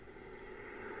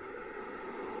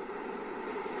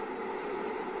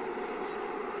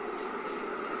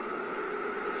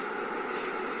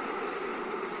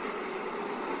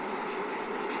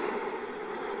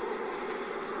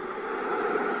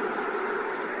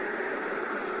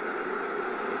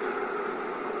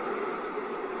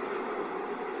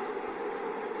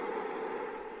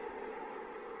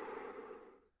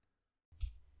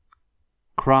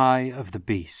Cry of the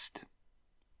Beast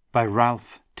by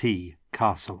Ralph T.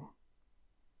 Castle.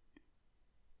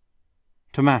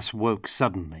 Tomas woke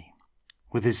suddenly,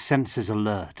 with his senses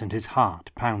alert and his heart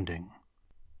pounding.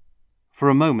 For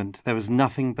a moment there was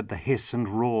nothing but the hiss and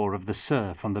roar of the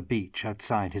surf on the beach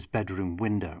outside his bedroom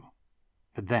window.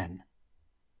 But then,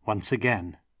 once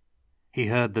again, he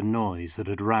heard the noise that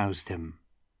had roused him.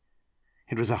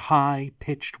 It was a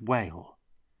high-pitched wail,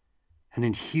 an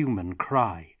inhuman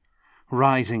cry,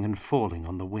 rising and falling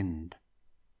on the wind.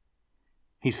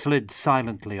 He slid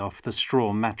silently off the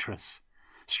straw mattress,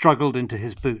 struggled into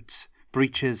his boots,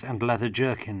 breeches and leather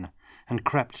jerkin, and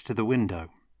crept to the window.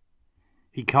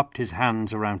 He cupped his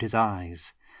hands around his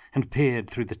eyes and peered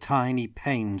through the tiny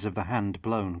panes of the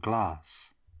hand-blown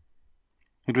glass.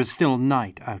 It was still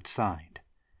night outside,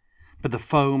 but the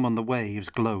foam on the waves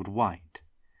glowed white,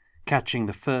 catching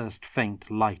the first faint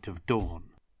light of dawn.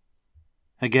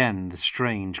 Again the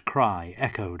strange cry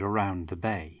echoed around the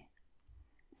bay.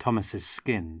 Thomas's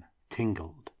skin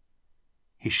tingled.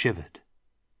 He shivered.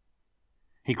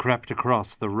 He crept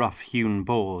across the rough-hewn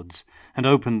boards and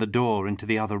opened the door into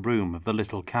the other room of the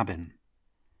little cabin.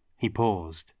 He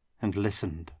paused and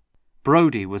listened.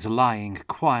 Brodie was lying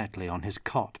quietly on his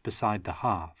cot beside the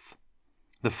hearth.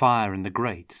 The fire in the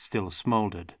grate still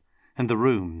smouldered, and the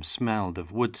room smelled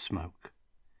of wood smoke.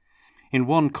 In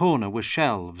one corner were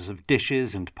shelves of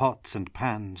dishes and pots and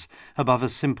pans above a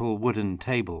simple wooden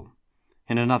table.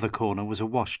 In another corner was a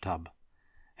washtub.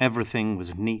 Everything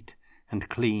was neat and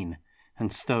clean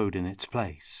and stowed in its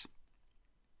place.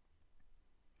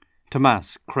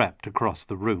 Tomas crept across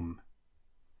the room.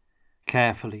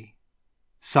 Carefully,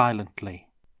 silently,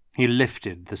 he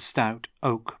lifted the stout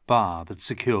oak bar that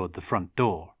secured the front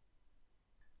door.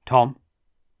 "Tom?"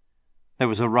 There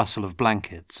was a rustle of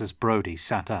blankets as Brodie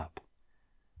sat up.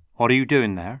 "What are you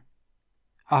doing there?"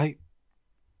 I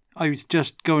was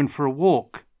just going for a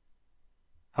walk."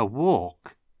 "A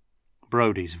walk?"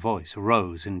 Brodie's voice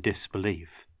rose in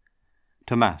disbelief.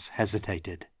 Tomas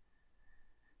hesitated.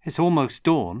 "It's almost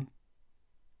dawn."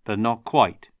 "But not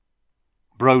quite."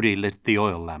 Brodie lit the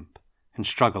oil lamp and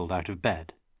struggled out of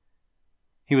bed.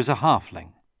 He was a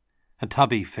halfling, a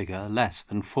tubby figure less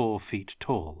than 4 feet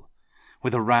tall,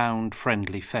 with a round,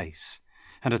 friendly face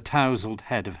and a tousled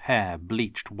head of hair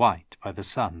bleached white by the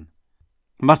sun.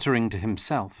 Muttering to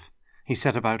himself, he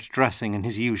set about dressing in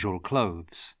his usual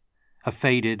clothes, a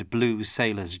faded blue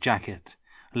sailor's jacket,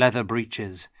 leather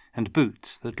breeches, and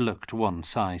boots that looked 1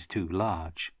 size too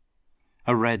large.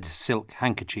 A red silk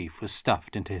handkerchief was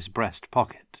stuffed into his breast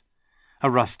pocket.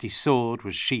 A rusty sword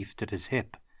was sheathed at his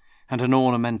hip, and an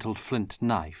ornamental flint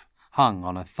knife hung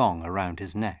on a thong around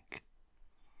his neck.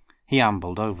 He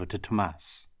ambled over to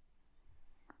Tomas.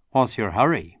 "What's your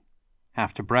hurry?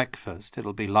 After breakfast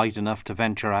it'll be light enough to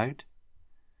venture out."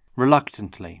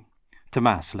 Reluctantly,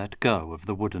 Tomas let go of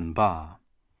the wooden bar.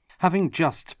 Having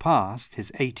just passed his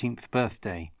 18th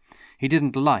birthday, he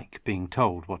didn't like being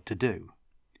told what to do.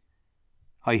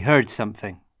 "I heard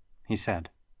something," he said.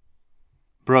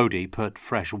 Brodie put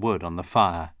fresh wood on the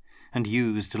fire and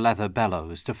used leather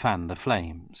bellows to fan the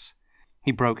flames.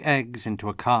 He broke eggs into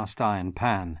a cast-iron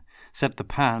pan, set the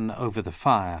pan over the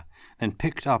fire, then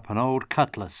picked up an old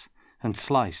cutlass and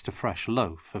sliced a fresh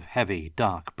loaf of heavy,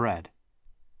 dark bread.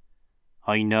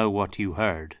 "I know what you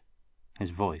heard."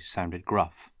 His voice sounded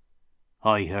gruff.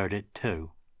 "I heard it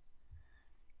too."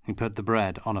 He put the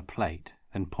bread on a plate,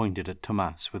 then pointed at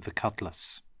Tomas with the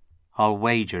cutlass. "I'll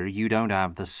wager you don't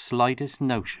have the slightest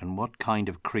notion what kind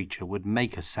of creature would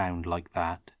make a sound like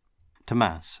that."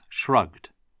 Tomas shrugged.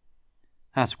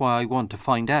 "That's why I want to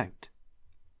find out."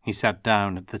 He sat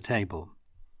down at the table.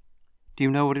 "Do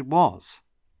you know what it was?"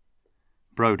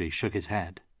 Brodie shook his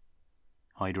head.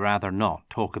 "I'd rather not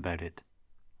talk about it."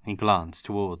 He glanced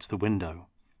towards the window,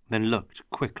 then looked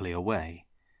quickly away.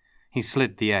 He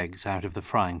slid the eggs out of the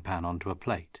frying pan onto a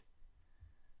plate.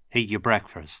 "Eat your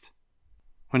breakfast."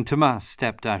 When Tomas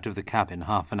stepped out of the cabin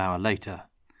half an hour later,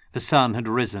 the sun had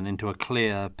risen into a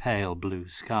clear, pale blue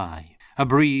sky. A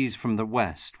breeze from the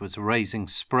west was raising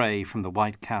spray from the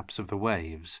white caps of the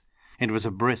waves. It was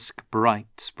a brisk,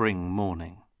 bright spring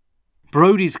morning.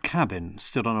 Brodie's cabin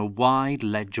stood on a wide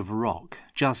ledge of rock,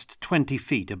 just 20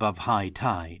 feet above high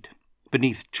tide,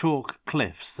 beneath chalk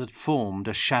cliffs that formed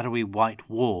a shadowy white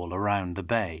wall around the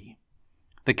bay.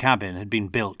 The cabin had been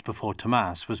built before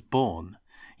Tomas was born,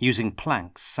 using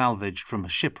planks salvaged from a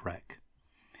shipwreck.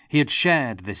 He had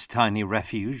shared this tiny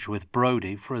refuge with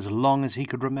Brodie for as long as he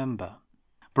could remember.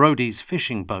 Brodie's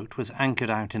fishing boat was anchored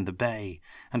out in the bay,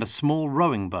 and a small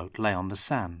rowing boat lay on the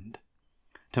sand.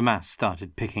 Tomas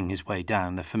started picking his way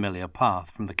down the familiar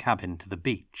path from the cabin to the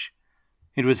beach.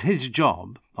 It was his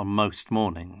job, on most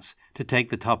mornings, to take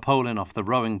the tarpaulin off the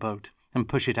rowing boat and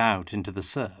push it out into the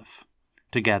surf.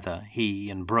 Together, he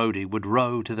and Brodie would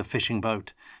row to the fishing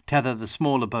boat, tether the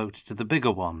smaller boat to the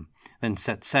bigger one, then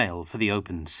set sail for the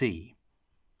open sea.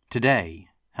 Today,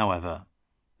 however,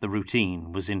 the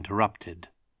routine was interrupted.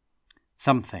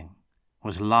 Something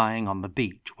was lying on the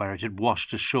beach where it had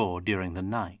washed ashore during the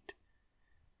night.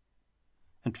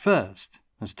 At first,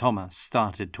 as Thomas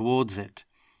started towards it,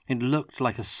 it looked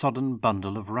like a sodden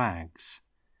bundle of rags.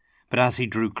 But as he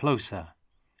drew closer,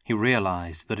 he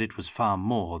realized that it was far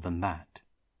more than that.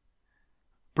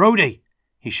 "Brodie!"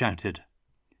 he shouted.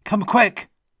 "Come quick!"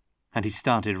 And he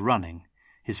started running,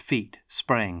 his feet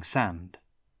spraying sand.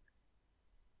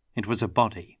 It was a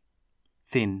body,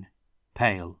 thin,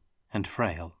 pale, and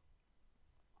frail.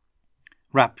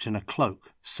 Wrapped in a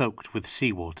cloak soaked with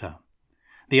seawater,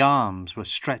 the arms were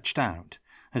stretched out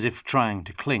as if trying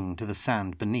to cling to the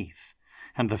sand beneath,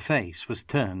 and the face was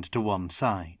turned to one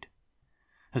side.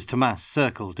 As Tomas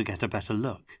circled to get a better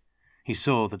look, he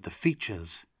saw that the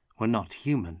features were not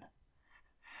human.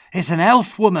 "It's an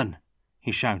elf woman!"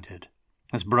 he shouted,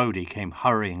 as Brodie came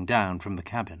hurrying down from the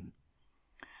cabin.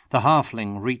 The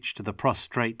halfling reached to the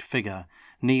prostrate figure,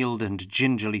 kneeled and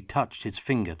gingerly touched his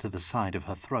finger to the side of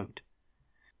her throat.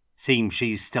 "Seems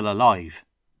she's still alive.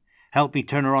 Help me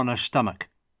turn her on her stomach.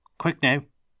 Quick now."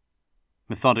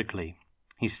 Methodically,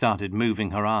 he started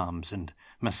moving her arms and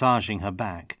massaging her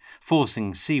back,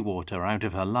 forcing seawater out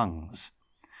of her lungs.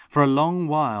 For a long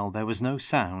while there was no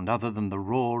sound other than the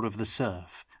roar of the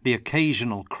surf, the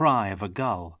occasional cry of a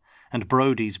gull, and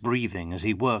Brodie's breathing as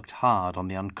he worked hard on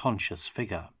the unconscious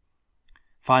figure.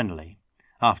 Finally,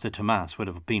 after Tomas would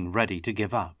have been ready to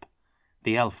give up,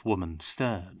 the elf woman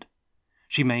stirred.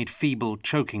 She made feeble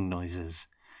choking noises,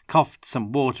 coughed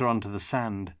some water onto the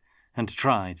sand, and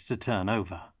tried to turn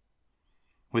over.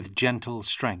 With gentle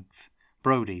strength,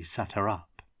 Brodie sat her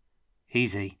up.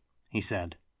 "Easy," he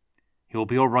said. "You'll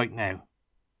be all right now.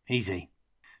 Easy."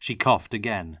 She coughed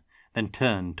again, then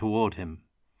turned toward him,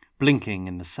 blinking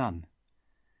in the sun.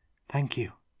 "Thank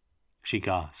you," she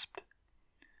gasped.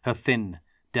 Her thin,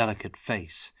 delicate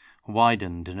face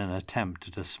widened in an attempt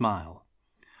at a smile.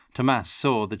 Tomas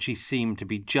saw that she seemed to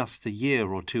be just a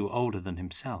year or two older than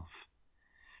himself.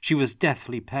 She was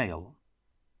deathly pale.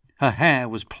 Her hair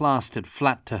was plastered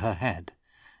flat to her head,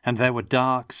 and there were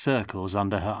dark circles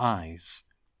under her eyes.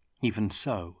 Even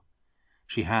so,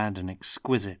 she had an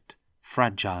exquisite,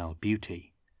 fragile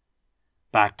beauty.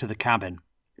 "Back to the cabin,"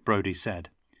 Brodie said.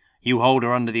 "You hold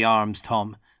her under the arms,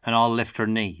 Tom, and I'll lift her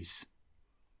knees."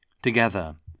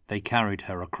 Together, they carried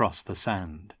her across the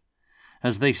sand.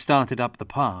 As they started up the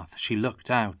path, she looked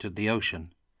out at the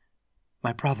ocean.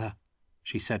 "My brother,"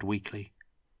 she said weakly.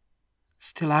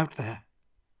 "Still out there."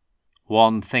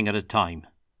 "One thing at a time,"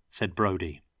 said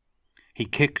Brodie. He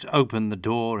kicked open the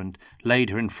door and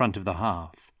laid her in front of the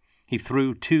hearth. He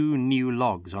threw 2 new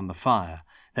logs on the fire,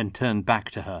 then turned back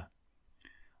to her.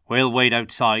 "We'll wait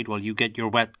outside while you get your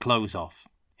wet clothes off.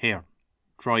 Here,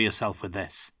 dry yourself with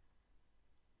this."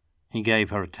 He gave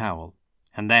her a towel.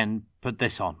 "And then put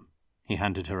this on." He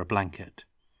handed her a blanket.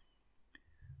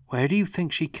 "Where do you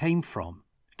think she came from?"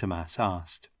 Tomas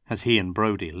asked, as he and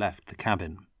Brodie left the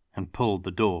cabin and pulled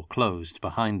the door closed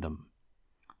behind them.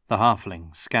 The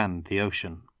halfling scanned the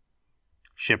ocean.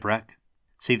 "Shipwreck.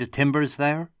 See the timbers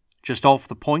there, just off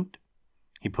the point?"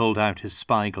 He pulled out his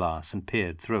spyglass and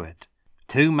peered through it.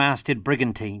 2-masted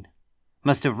brigantine.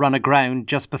 Must have run aground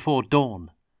just before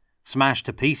dawn. Smashed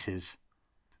to pieces.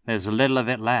 There's a little of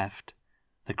it left.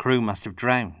 The crew must have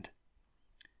drowned."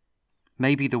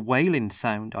 "Maybe the wailing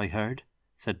sound I heard,"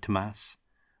 said Tomas,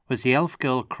 "was the elf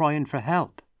girl crying for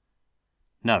help."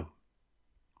 "No."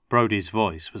 Brodie's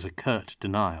voice was a curt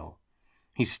denial.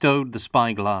 He stowed the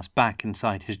spyglass back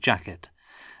inside his jacket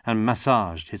and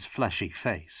massaged his fleshy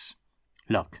face.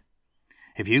 "Look,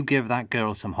 if you give that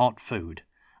girl some hot food,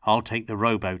 I'll take the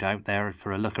rowboat out there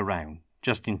for a look around,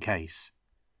 just in case."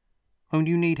 "Won't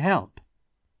you need help?"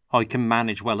 "I can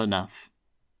manage well enough.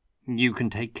 You can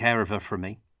take care of her for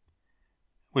me.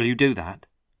 Will you do that?"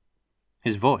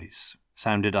 His voice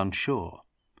sounded unsure,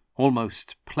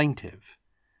 almost plaintive.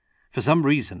 For some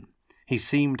reason, he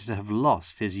seemed to have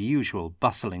lost his usual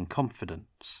bustling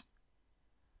confidence.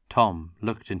 Tom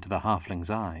looked into the halfling's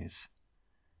eyes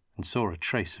and saw a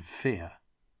trace of fear.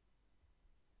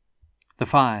 The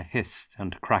fire hissed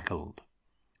and crackled.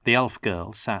 The elf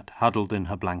girl sat huddled in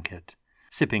her blanket,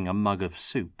 sipping a mug of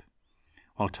soup,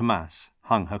 while Tomas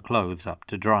hung her clothes up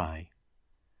to dry.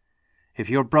 "If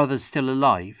your brother's still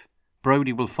alive,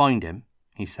 Brodie will find him,"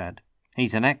 he said.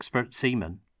 "He's an expert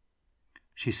seaman."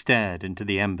 She stared into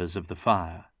the embers of the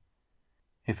fire.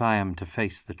 If I am to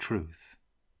face the truth,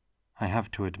 I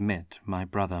have to admit my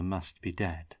brother must be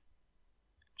dead.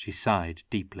 She sighed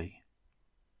deeply.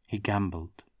 He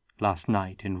gambled last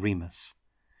night in Remus,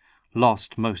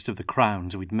 lost most of the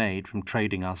crowns we'd made from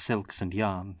trading our silks and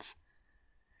yarns,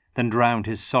 then drowned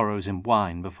his sorrows in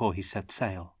wine before he set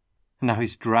sail, and now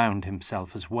he's drowned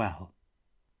himself as well.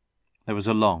 There was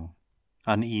a long,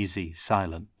 uneasy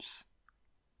silence.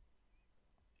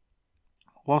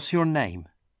 "What's your name?"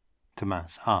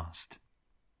 Tomas asked.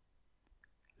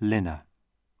 "Lina."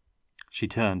 She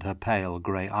turned her pale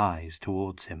grey eyes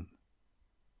towards him.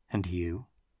 "And you?"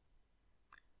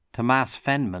 "Tomas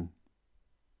Fenman."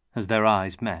 As their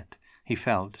eyes met, he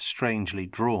felt strangely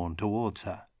drawn towards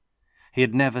her. He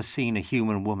had never seen a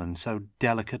human woman so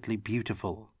delicately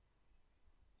beautiful.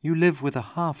 "You live with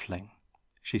a halfling,"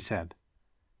 she said.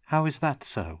 "How is that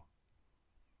so?"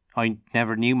 "I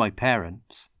never knew my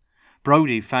parents.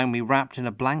 Brodie found me wrapped in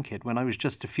a blanket when I was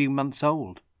just a few months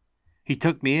old. He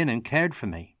took me in and cared for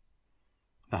me."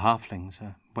 "The halflings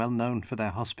are well known for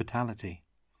their hospitality."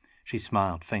 She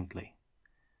smiled faintly.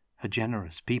 "A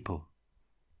generous people."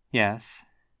 "Yes,"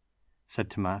 said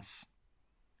Tomas.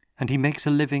 "And he makes a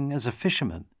living as a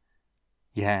fisherman?"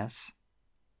 "Yes."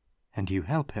 "And you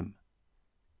help him?"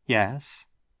 "Yes,"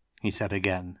 he said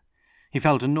again. He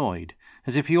felt annoyed,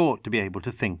 as if he ought to be able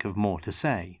to think of more to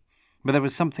say, but there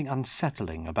was something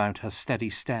unsettling about her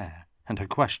steady stare and her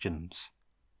questions.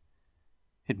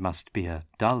 "It must be a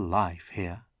dull life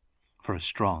here, for a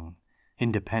strong,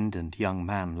 independent young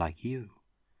man like you,"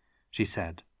 she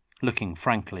said, looking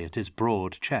frankly at his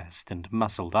broad chest and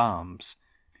muscled arms.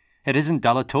 "It isn't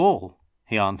dull at all,"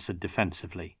 he answered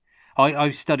defensively.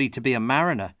 I've studied to be a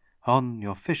mariner." "On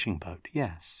your fishing boat,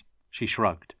 yes," she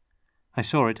shrugged. "I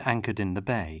saw it anchored in the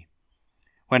bay."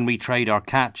 "When we trade our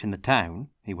catch in the town,"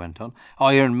 he went on,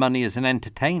 "I earn money as an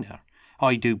entertainer.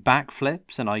 I do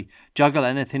backflips, and I juggle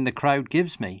anything the crowd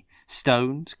gives me.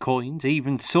 Stones, coins,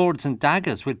 even swords and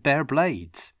daggers with bare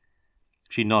blades."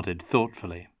 She nodded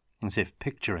thoughtfully, as if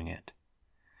picturing it.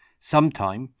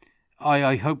 "Sometime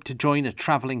I hope to join a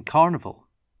travelling carnival."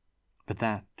 "But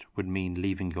that would mean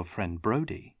leaving your friend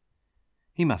Brodie.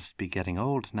 He must be getting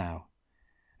old now,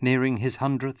 nearing his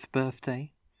 100th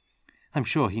birthday. I'm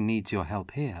sure he needs your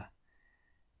help here.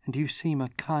 And you seem a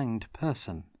kind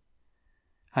person.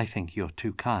 I think you're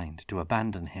too kind to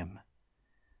abandon him.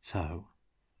 So,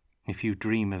 if you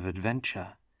dream of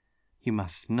adventure, you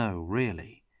must know,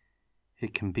 really,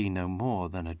 it can be no more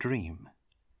than a dream."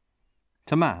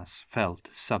 Tomas felt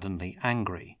suddenly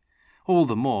angry, all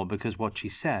the more because what she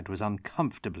said was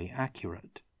uncomfortably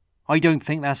accurate. "I don't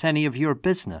think that's any of your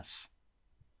business."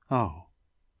 "Oh."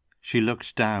 She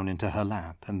looked down into her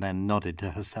lap and then nodded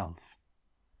to herself.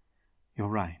 "You're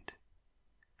right.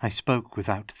 I spoke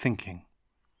without thinking.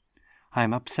 I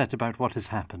am upset about what has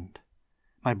happened.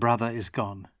 My brother is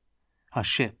gone. Our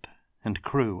ship and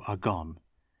crew are gone.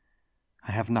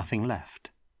 I have nothing left.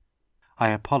 I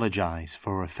apologize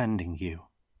for offending you."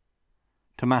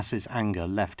 Tomas's anger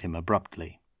left him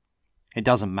abruptly. "It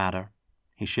doesn't matter."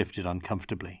 He shifted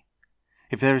uncomfortably.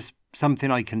 "If there's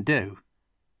something I can do—"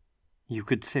 "You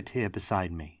could sit here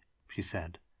beside me," she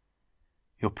said.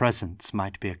 "Your presence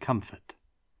might be a comfort."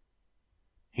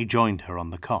 He joined her on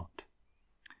the cot.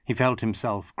 He felt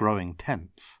himself growing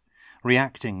tense,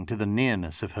 reacting to the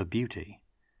nearness of her beauty.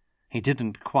 He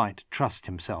didn't quite trust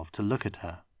himself to look at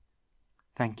her.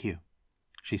 "Thank you,"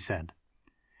 she said.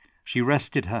 She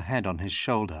rested her head on his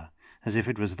shoulder as if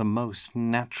it was the most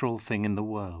natural thing in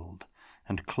the world,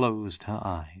 and closed her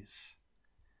eyes.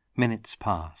 Minutes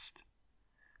passed.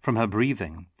 From her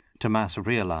breathing, Tomas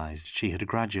realized she had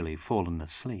gradually fallen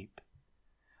asleep.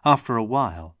 After a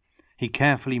while, he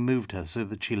carefully moved her so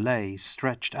that she lay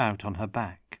stretched out on her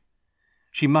back.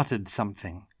 She muttered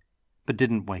something, but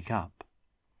didn't wake up.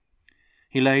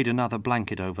 He laid another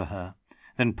blanket over her,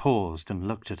 then paused and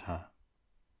looked at her.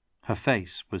 Her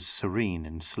face was serene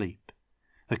in sleep.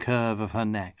 The curve of her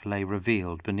neck lay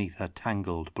revealed beneath her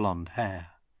tangled blonde hair.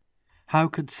 How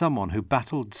could someone who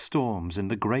battled storms in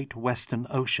the great western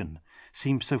ocean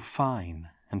seem so fine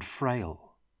and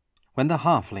frail? When the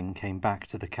halfling came back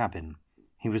to the cabin,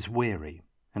 he was weary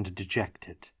and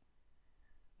dejected.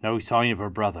 "No sign of her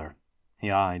brother." He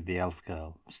eyed the elf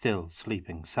girl, still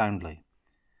sleeping soundly.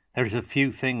 "There's a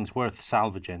few things worth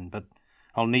salvaging, but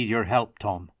I'll need your help,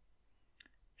 Tom."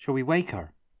 "Shall we wake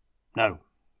her?" "No,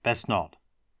 best not."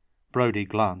 Brodie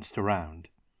glanced around.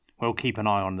 "We'll keep an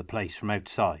eye on the place from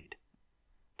outside."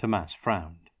 Tomas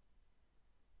frowned.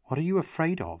 "What are you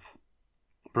afraid of?"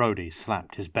 Brodie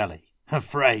slapped his belly.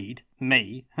 "Afraid?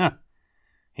 Me? Huh!"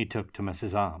 He took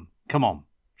Tomas's arm. "Come on,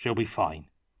 she'll be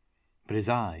fine." But his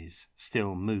eyes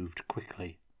still moved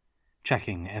quickly.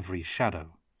 checking every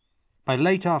shadow. By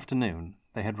late afternoon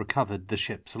they had recovered the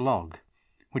ship's log,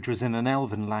 which was in an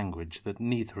elven language that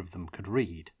neither of them could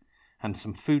read, and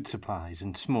some food supplies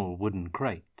in small wooden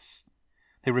crates.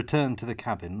 They returned to the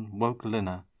cabin, woke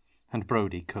Lina, and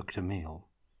Brodie cooked a meal.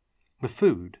 The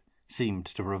food seemed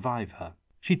to revive her.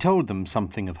 She told them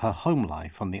something of her home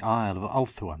life on the Isle of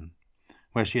Ulthuan,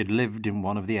 where she had lived in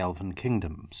one of the elven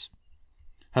kingdoms.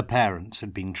 Her parents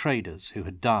had been traders who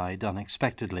had died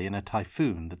unexpectedly in a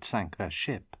typhoon that sank their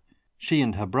ship. She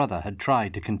and her brother had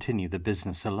tried to continue the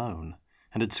business alone,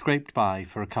 and had scraped by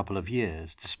for a couple of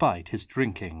years, despite his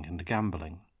drinking and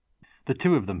gambling. The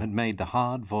two of them had made the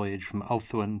hard voyage from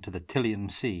Ulthuan to the Tilian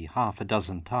Sea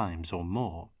 6 times or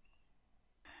more.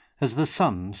 As the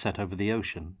sun set over the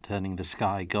ocean, turning the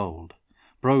sky gold,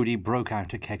 Brodie broke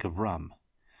out a keg of rum.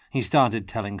 He started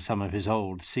telling some of his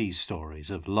old sea stories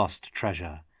of lost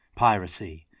treasure,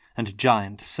 piracy, and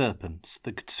giant serpents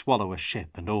that could swallow a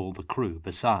ship and all the crew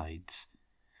besides.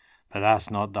 "But that's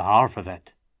not the half of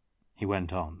it," he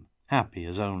went on, happy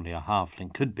as only a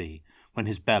halfling could be when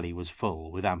his belly was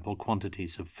full with ample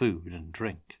quantities of food and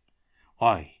drink.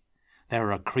 "Why,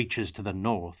 there are creatures to the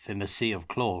north in the Sea of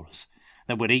Claws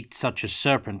that would eat such a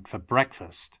serpent for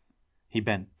breakfast." He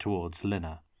bent towards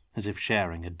Lina, as if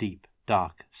sharing a deep,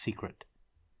 dark secret.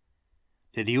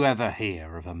 "Did you ever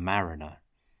hear of a mariner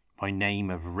by name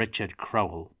of Richard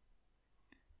Crowell?"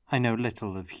 "I know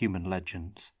little of human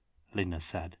legends," Lina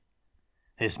said.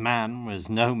 "This man was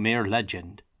no mere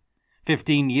legend.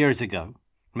 15 years ago,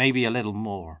 maybe a little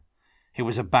more, it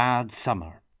was a bad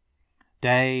summer.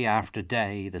 Day after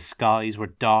day the skies were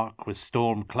dark with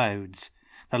storm clouds,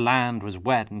 the land was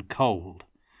wet and cold,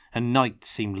 and nights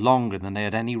seemed longer than they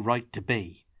had any right to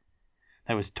be.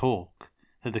 There was talk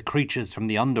that the creatures from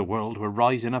the underworld were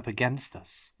rising up against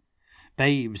us.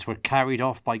 Babes were carried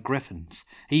off by griffins,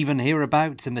 even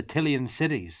hereabouts in the Tilian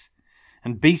cities,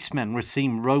 and beastmen were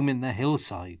seen roaming the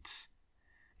hillsides.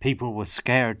 People were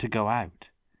scared to go out,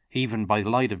 even by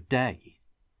light of day."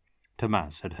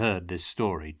 Tomas had heard this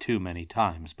story too many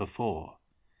times before.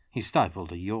 He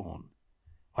stifled a yawn.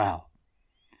 "Well,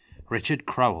 Richard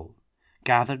Crowell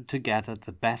gathered together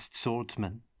the best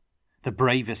swordsmen, the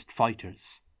bravest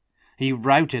fighters. He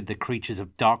routed the creatures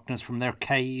of darkness from their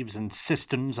caves and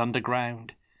cisterns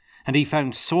underground, and he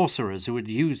found sorcerers who would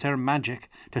use their magic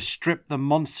to strip the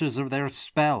monsters of their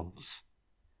spells.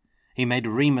 He made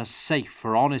Remus safe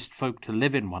for honest folk to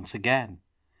live in once again,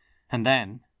 and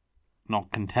then,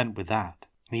 not content with that,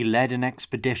 he led an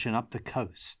expedition up the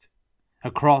coast,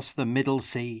 across the Middle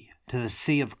Sea to the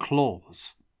Sea of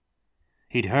Claws.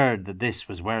 He'd heard that this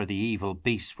was where the evil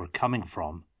beasts were coming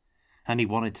from, and he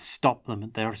wanted to stop them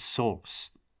at their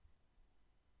source."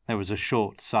 There was a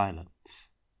short silence.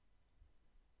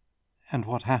 "And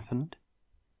what happened?"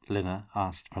 Lina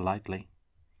asked politely.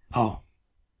 "Oh,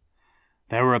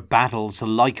 there were battles the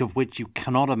like of which you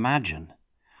cannot imagine.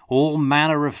 All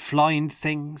manner of flying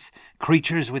things,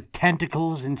 creatures with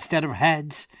tentacles instead of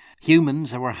heads,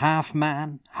 humans that were half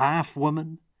man, half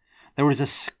woman. There was a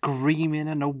screaming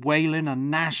and a wailing, a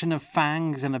gnashing of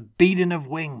fangs and a beating of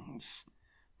wings."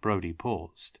 Brodie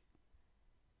paused.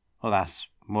 "Well, that's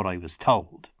what I was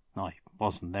told. I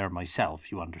wasn't there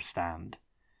myself, you understand."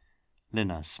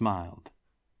 Lina smiled.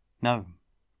 "No,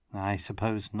 I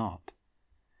suppose not."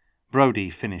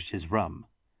 Brodie finished his rum.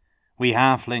 "We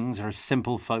halflings are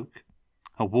simple folk.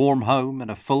 A warm home and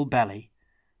a full belly.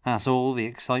 That's all the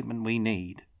excitement we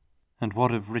need." "And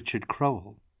what of Richard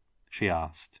Crowell?" she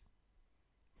asked.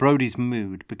 Brodie's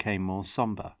mood became more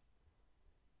sombre.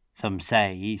 "Some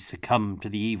say he succumbed to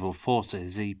the evil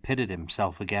forces he pitted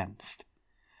himself against,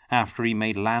 after he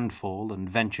made landfall and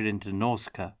ventured into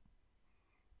Norsca.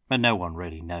 But no one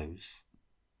really knows."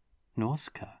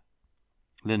 "Norsca?"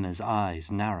 Lina's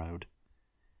eyes narrowed.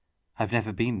 "I've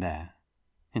never been there.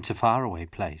 It's a faraway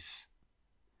place."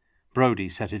 Brodie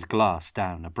set his glass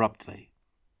down abruptly.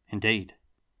 Indeed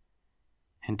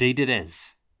it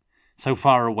is. So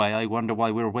far away I wonder why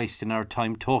we're wasting our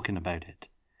time talking about it."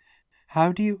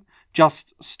 "How do you—"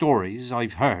 "Just stories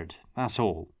I've heard, that's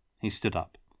all." He stood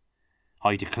up.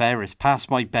 "I declare it's past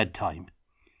my bedtime."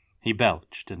 He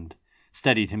belched and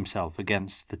steadied himself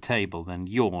against the table, then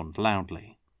yawned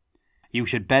loudly. "You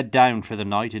should bed down for the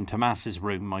night in Tomas's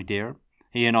room, my dear.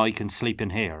 He and I can sleep in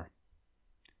here."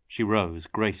 She rose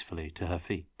gracefully to her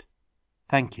feet.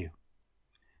 "Thank you."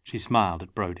 She smiled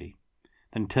at Brodie,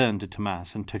 then turned to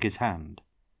Tomas and took his hand.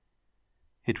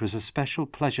 "It was a special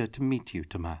pleasure to meet you,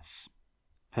 Tomas."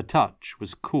 Her touch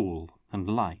was cool and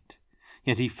light,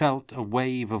 yet he felt a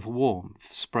wave of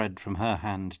warmth spread from her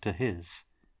hand to his.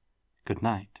 "Good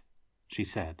night," she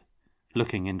said,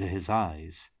 looking into his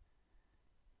eyes.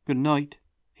 "Good night,"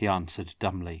 he answered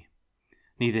dumbly.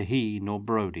 Neither he nor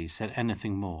Brodie said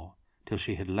anything more till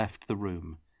she had left the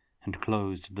room and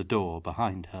closed the door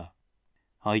behind her.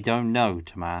 "I don't know,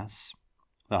 Tomas,"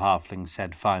 the halfling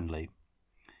said finally.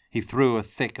 He threw a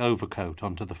thick overcoat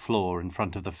onto the floor in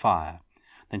front of the fire,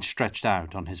 then stretched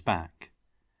out on his back.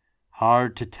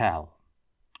 "Hard to tell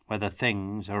whether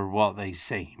things are what they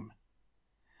seem."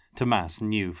 Tomas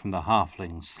knew from the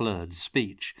halfling's slurred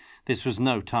speech this was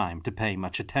no time to pay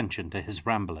much attention to his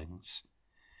ramblings.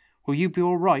 "Will you be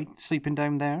all right sleeping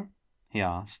down there?" he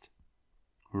asked.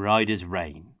 "Right as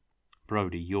rain."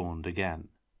 Brodie yawned again.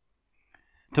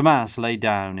 Tomas lay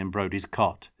down in Brodie's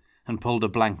cot and pulled a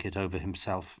blanket over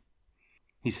himself.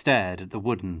 He stared at the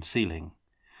wooden ceiling,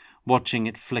 watching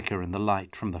it flicker in the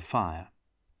light from the fire.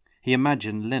 He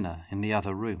imagined Lina in the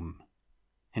other room,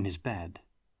 in his bed.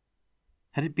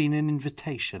 Had it been an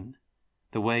invitation,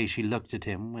 the way she looked at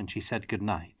him when she said good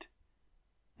night?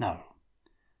 No,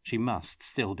 she must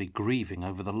still be grieving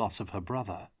over the loss of her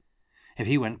brother. If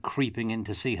he went creeping in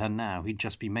to see her now, he'd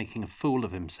just be making a fool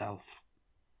of himself.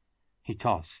 He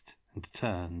tossed and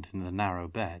turned in the narrow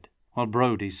bed, while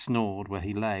Brodie snored where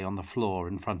he lay on the floor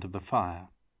in front of the fire.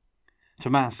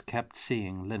 Tomas kept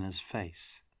seeing Lina's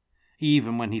face.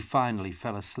 Even when he finally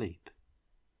fell asleep,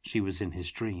 she was in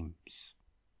his dreams.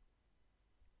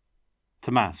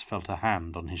 Tomas felt a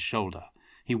hand on his shoulder.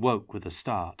 He woke with a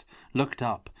start, looked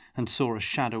up, and saw a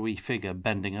shadowy figure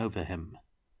bending over him.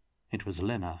 It was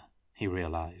Lina, he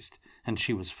realized, and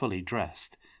she was fully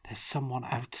dressed. "There's someone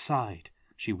outside,"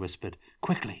 she whispered.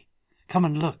 "Quickly, come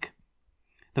and look."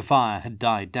 The fire had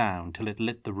died down till it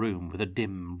lit the room with a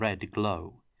dim red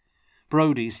glow.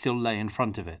 Brodie still lay in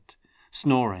front of it,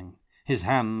 snoring, his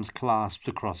hands clasped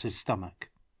across his stomach.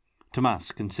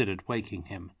 Tomas considered waking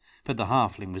him, but the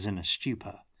halfling was in a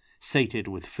stupor, sated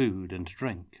with food and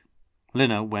drink.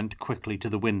 Lina went quickly to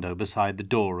the window beside the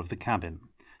door of the cabin.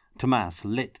 Tomas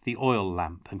lit the oil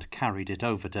lamp and carried it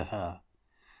over to her.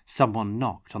 "Someone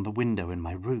knocked on the window in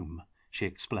my room," she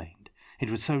explained.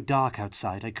 "It was so dark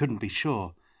outside I couldn't be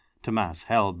sure." Tomas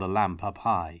held the lamp up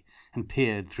high and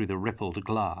peered through the rippled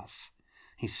glass.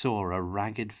 He saw a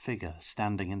ragged figure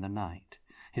standing in the night,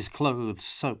 his clothes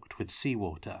soaked with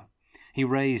seawater. He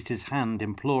raised his hand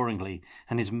imploringly,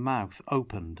 and his mouth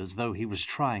opened as though he was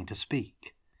trying to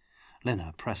speak.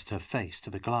 Lina pressed her face to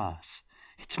the glass.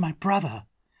 "It's my brother!"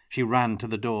 She ran to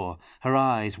the door, her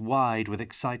eyes wide with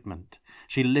excitement.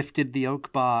 She lifted the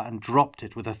oak bar and dropped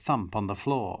it with a thump on the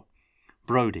floor.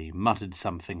 Brodie muttered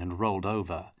something and rolled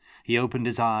over. He opened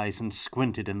his eyes and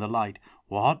squinted in the light.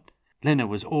 "What?" Lina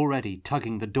was already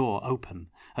tugging the door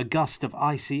open. A gust of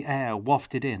icy air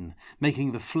wafted in,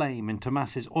 making the flame in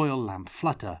Tomas's oil lamp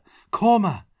flutter.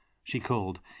 "Corma!" she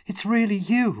called. "It's really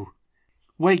you!"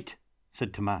 "Wait!"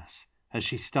 said Tomas, as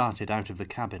she started out of the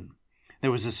cabin.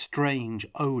 There was a strange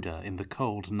odour in the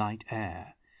cold night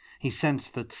air. He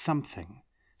sensed that something,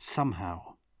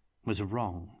 somehow, was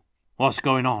wrong. "What's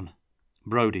going on?"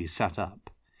 Brodie sat up.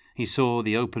 He saw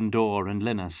the open door and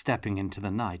Lina stepping into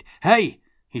the night. "Hey!"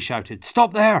 he shouted.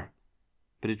 "Stop there!"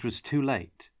 But it was too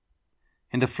late.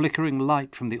 In the flickering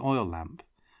light from the oil lamp,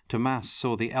 Tomas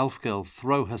saw the elf girl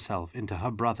throw herself into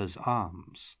her brother's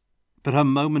arms. But her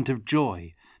moment of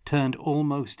joy turned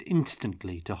almost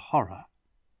instantly to horror.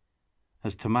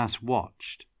 As Tomas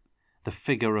watched, the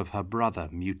figure of her brother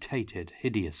mutated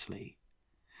hideously.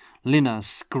 Lina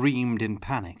screamed in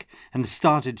panic and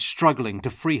started struggling to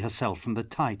free herself from the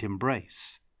tight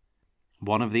embrace.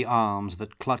 One of the arms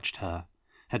that clutched her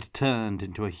had turned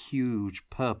into a huge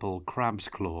purple crab's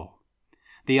claw.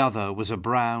 The other was a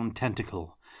brown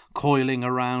tentacle, coiling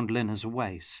around Lina's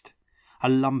waist. A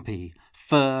lumpy,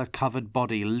 fur-covered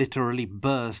body literally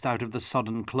burst out of the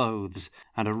sodden clothes,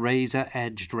 and a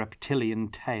razor-edged reptilian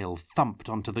tail thumped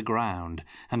onto the ground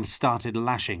and started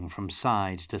lashing from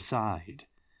side to side.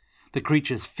 The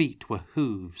creature's feet were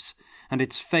hooves, and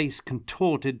its face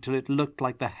contorted till it looked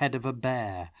like the head of a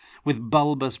bear, with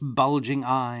bulbous, bulging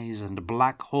eyes and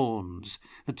black horns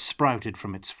that sprouted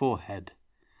from its forehead.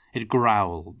 It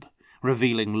growled,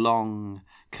 revealing long,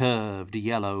 curved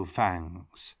yellow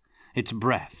fangs. Its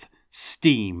breath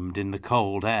steamed in the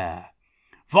cold air.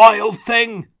 "Vile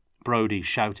thing!" Brodie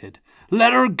shouted.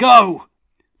 "Let her go!"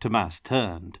 Tomas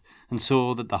turned and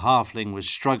saw that the halfling was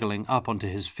struggling up onto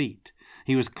his feet.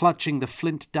 He was clutching the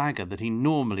flint dagger that he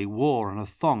normally wore on a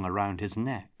thong around his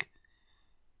neck.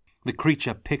 The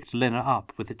creature picked Lina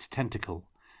up with its tentacle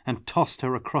and tossed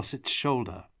her across its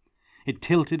shoulder. It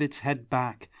tilted its head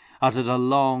back, uttered a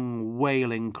long,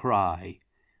 wailing cry,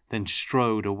 then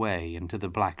strode away into the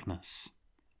blackness.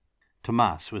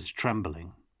 Tomas was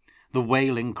trembling. The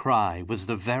wailing cry was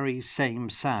the very same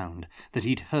sound that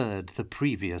he'd heard the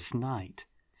previous night.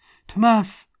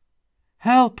 "Tomas!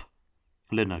 Help!"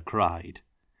 Lina cried.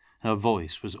 Her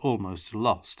voice was almost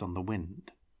lost on the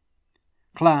wind.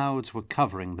 Clouds were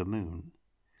covering the moon,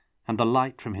 and the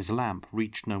light from his lamp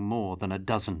reached no more than a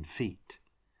dozen feet.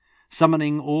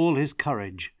 Summoning all his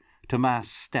courage, Tomas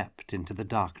stepped into the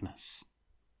darkness.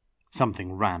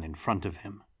 Something ran in front of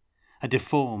him, a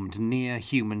deformed,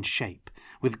 near-human shape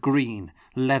with green,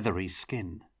 leathery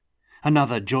skin.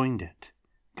 Another joined it.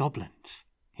 Goblins,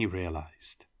 he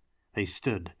realized. They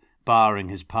stood, barring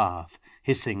his path,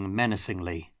 hissing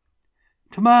menacingly.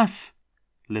 "Tomas!"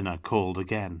 Lina called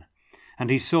again, and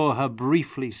he saw her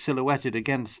briefly silhouetted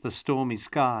against the stormy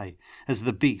sky as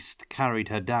the beast carried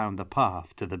her down the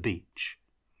path to the beach.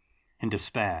 In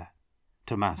despair,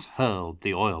 Tomas hurled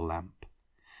the oil lamp.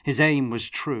 His aim was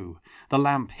true. The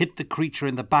lamp hit the creature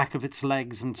in the back of its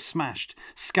legs and smashed,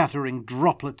 scattering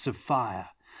droplets of fire.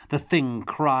 The thing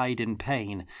cried in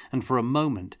pain, and for a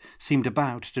moment seemed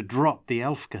about to drop the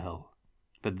elf girl.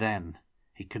 But then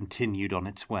it continued on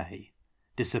its way,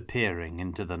 disappearing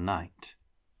into the night.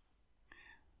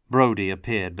 Brody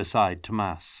appeared beside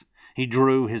Tomas. He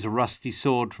drew his rusty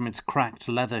sword from its cracked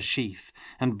leather sheath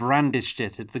and brandished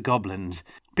it at the goblins.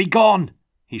 "Begone!"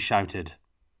 he shouted.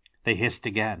 They hissed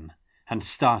again and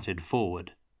started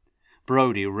forward.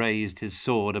 Brody raised his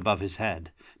sword above his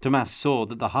head. Tomas saw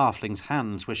that the halfling's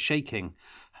hands were shaking.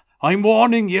 "I'm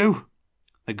warning you!"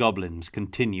 The goblins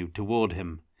continued toward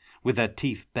him, with their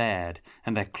teeth bared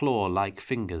and their claw-like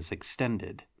fingers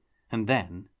extended. And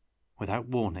then, without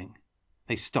warning,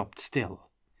 they stopped still,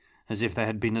 as if there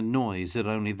had been a noise that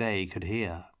only they could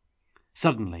hear.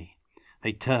 Suddenly,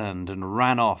 they turned and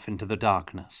ran off into the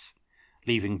darkness,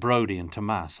 leaving Brody and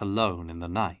Tomas alone in the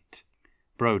night.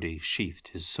 Brody sheathed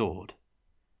his sword.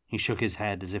 He shook his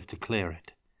head as if to clear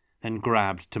it, then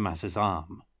grabbed Tomas's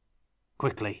arm.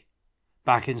 "Quickly,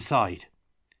 back inside."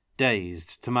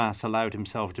 Dazed, Tomas allowed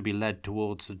himself to be led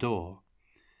towards the door.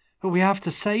 "But we have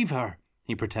to save her,"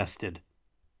 he protested.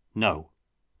 "No."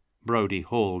 Brody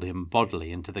hauled him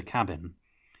bodily into the cabin.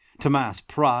 Tomas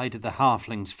pried at the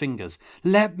halfling's fingers.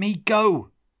 "Let me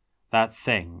go!" "That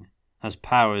thing has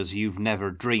powers you've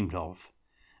never dreamed of,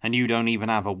 and you don't even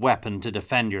have a weapon to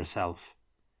defend yourself."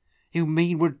 "You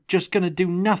mean we're just going to do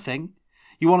nothing?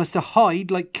 You want us to hide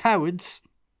like cowards?"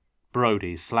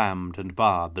 Brody slammed and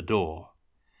barred the door.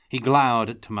 He glowered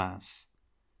at Tomas.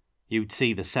 "You'd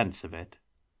see the sense of it,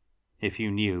 if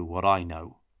you knew what I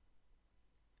know."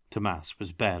 Tomas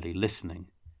was barely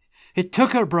listening. "It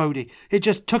took her, Brody. It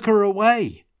just took her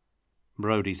away."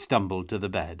 Brody stumbled to the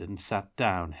bed and sat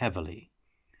down heavily.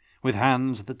 With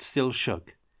hands that still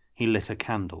shook, he lit a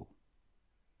candle.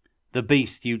 "The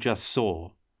beast you just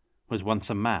saw was once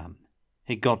a man.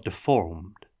 It got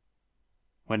deformed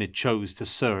when it chose to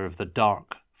serve the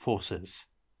dark forces."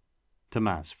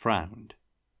 Tomas frowned.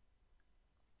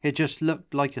 "It just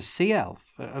looked like a sea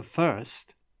elf at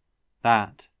first."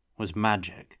 "That was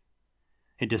magic.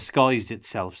 It disguised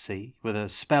itself, see, with a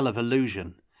spell of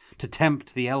illusion, to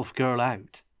tempt the elf girl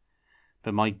out.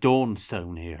 But my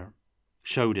Dawnstone here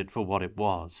showed it for what it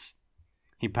was."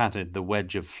 He patted the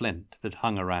wedge of flint that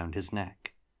hung around his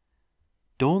neck.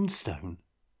 "Dawnstone?"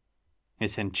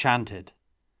 "It's enchanted,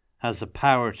 has the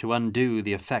power to undo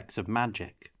the effects of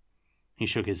magic." He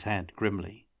shook his head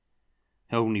grimly.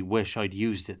 "I only wish I'd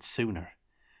used it sooner,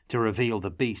 to reveal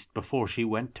the beast before she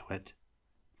went to it."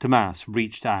 Tomas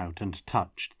reached out and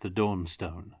touched the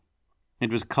Dawnstone. It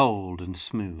was cold and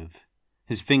smooth.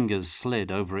 His fingers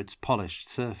slid over its polished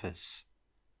surface.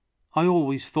 "I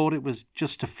always thought it was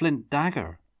just a flint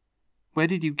dagger. Where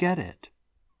did you get it?"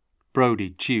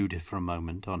 Brody chewed it for a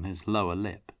moment on his lower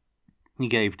lip. He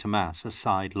gave Tomas a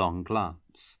sidelong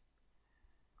glance.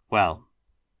 "Well,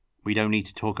 we don't need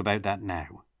to talk about that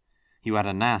now. You had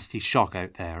a nasty shock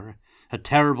out there, a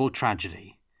terrible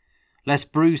tragedy. Let's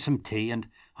brew some tea, and—"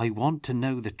 "I want to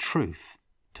know the truth,"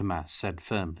 Tomas said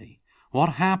firmly.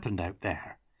 "What happened out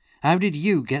there? How did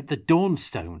you get the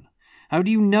Dawnstone? How do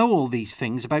you know all these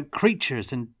things about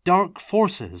creatures and dark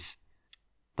forces?"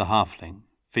 The halfling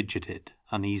fidgeted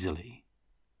uneasily.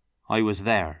 "I was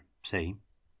there, see,"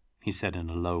 he said in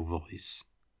a low voice,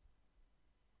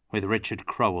 "with Richard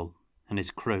Crowell and his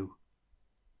crew."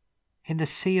 "In the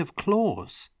Sea of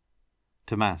Claws?"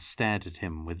 Tomas stared at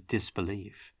him with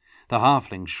disbelief. The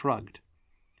halfling shrugged.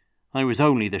 "I was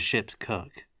only the ship's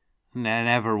cook, and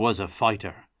never was a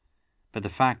fighter. But the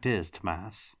fact is,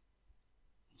 Tomas,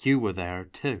 you were there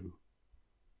too."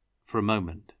 For a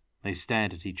moment they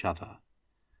stared at each other.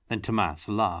 Then Tomas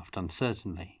laughed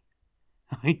uncertainly.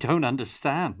 "I don't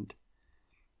understand."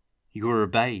 "You were a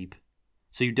babe,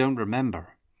 so you don't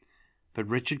remember. But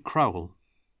Richard Crowell,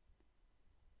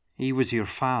 he was your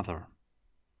father.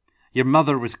 Your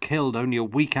mother was killed only a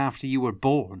week after you were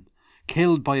born,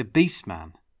 killed by a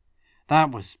beastman.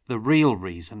 That was the real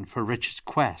reason for Richard's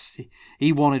quest.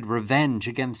 He wanted revenge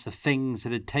against the things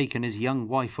that had taken his young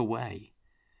wife away.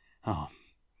 Oh,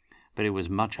 but it was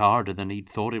much harder than he'd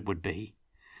thought it would be.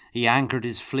 He anchored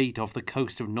his fleet off the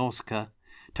coast of Norsca,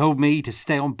 told me to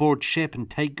stay on board ship and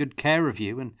take good care of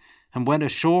you, and went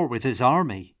ashore with his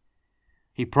army.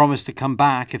 He promised to come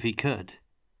back if he could,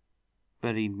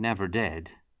 but he never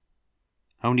did.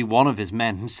 Only one of his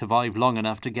men survived long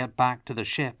enough to get back to the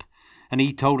ship, and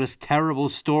he told us terrible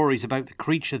stories about the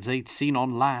creatures they'd seen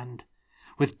on land,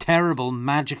 with terrible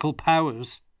magical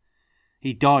powers.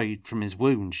 He died from his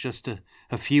wounds just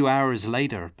a few hours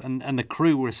later, and the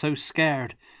crew were so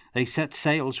scared they set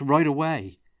sails right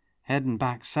away, heading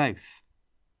back south.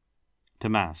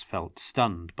 Tomas felt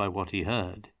stunned by what he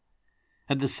heard.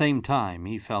 At the same time,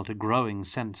 he felt a growing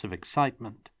sense of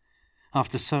excitement,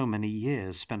 after so many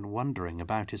years spent wondering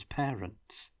about his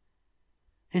parents.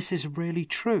 This is really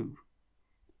true?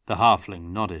 The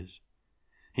halfling nodded.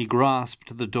 He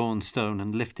grasped the Dawnstone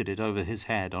and lifted it over his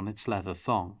head on its leather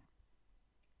thong.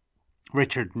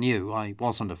 Richard knew I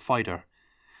wasn't a fighter,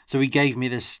 so he gave me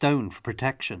this stone for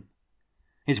protection.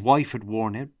 His wife had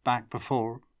worn it back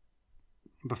before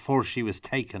she was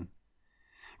taken.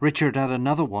 Richard had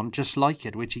another one just like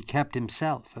it, which he kept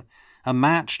himself, a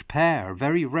matched pair,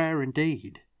 very rare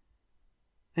indeed.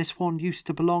 This one used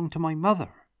to belong to my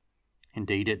mother.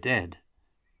 Indeed it did.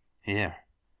 Here,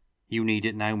 you need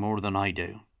it now more than I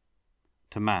do.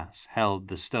 Tomas held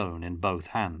the stone in both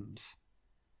hands.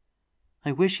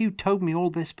 I wish you'd told me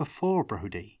all this before,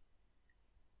 Brody.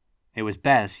 It was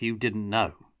best you didn't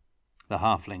know. The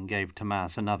halfling gave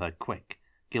Tomas another quick,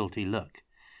 guilty look.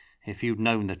 If you'd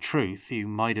known the truth, you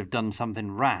might have done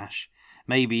something rash,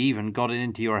 maybe even got it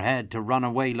into your head to run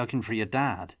away looking for your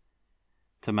dad.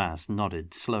 Tomas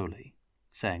nodded slowly,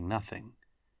 saying nothing.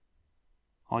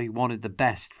 I wanted the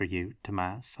best for you,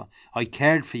 Tomas. I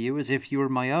cared for you as if you were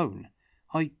my own.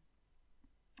 I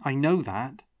know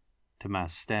that.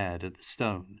 Tomas stared at the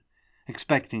stone,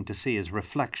 expecting to see his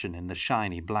reflection in the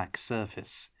shiny black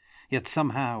surface, yet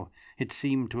somehow it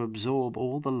seemed to absorb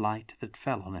all the light that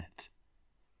fell on it.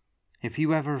 If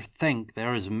you ever think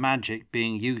there is magic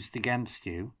being used against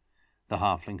you, the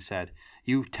halfling said,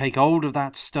 you take hold of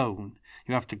that stone.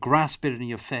 You have to grasp it in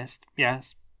your fist.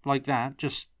 Yes, like that.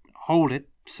 Just hold it,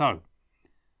 so.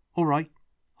 All right,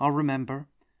 I'll remember.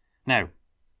 Now,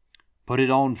 put it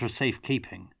on for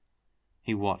safekeeping.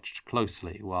 He watched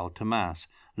closely while Tomas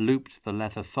looped the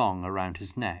leather thong around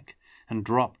his neck and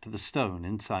dropped the stone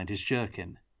inside his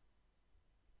jerkin.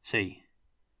 See,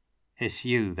 it's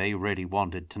you they really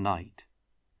wanted tonight.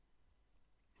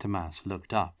 Tomas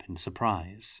looked up in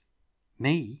surprise.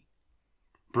 Me?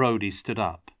 Brody stood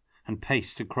up and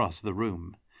paced across the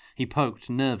room. He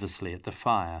poked nervously at the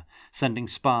fire, sending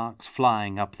sparks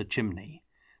flying up the chimney,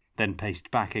 then paced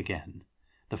back again,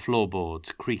 the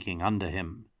floorboards creaking under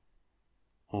him.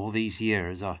 All these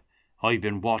years I've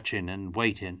been watching and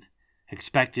waiting,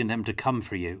 expecting them to come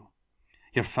for you.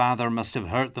 Your father must have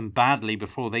hurt them badly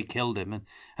before they killed him,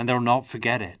 and they'll not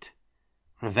forget it.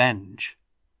 Revenge.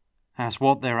 That's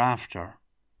what they're after.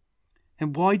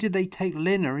 And why did they take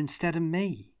Lina instead of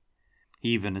me?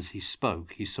 Even as he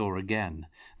spoke, he saw again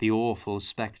the awful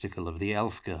spectacle of the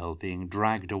elf girl being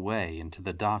dragged away into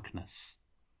the darkness.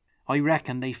 I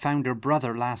reckon they found her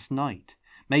brother last night,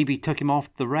 maybe took him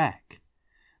off the wreck.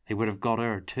 They would have got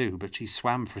her too, but she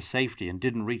swam for safety and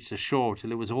didn't reach the shore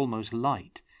till it was almost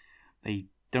light. They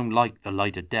don't like the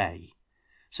light of day,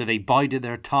 so they bided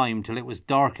their time till it was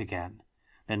dark again,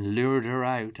 then lured her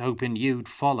out, hoping you'd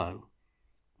follow.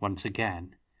 Once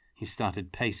again, he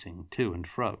started pacing to and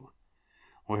fro.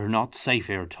 We're not safe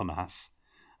here, Tomas.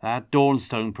 That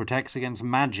Dawnstone protects against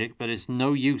magic, but it's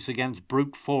no use against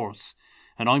brute force,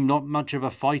 and I'm not much of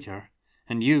a fighter,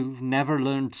 and you've never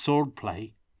learned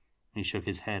swordplay. He shook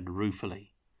his head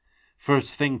ruefully.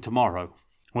 First thing tomorrow,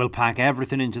 we'll pack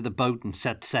everything into the boat and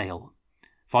set sail.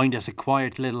 Find us a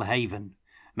quiet little haven,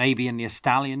 maybe in the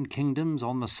Astalian kingdoms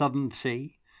on the southern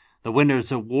sea. The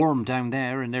winters are warm down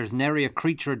there, and there's nary a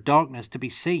creature of darkness to be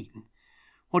seen.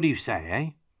 What do you say, eh?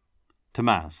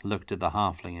 Tomas looked at the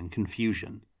halfling in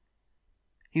confusion.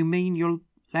 You mean you'll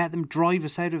let them drive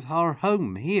us out of our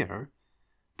home here?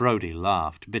 Brody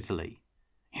laughed bitterly.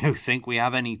 You think we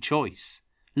have any choice?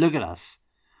 Look at us.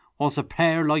 What's a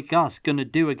pair like us going to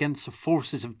do against the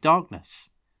forces of darkness?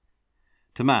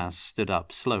 Tomas stood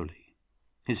up slowly.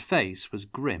 His face was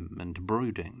grim and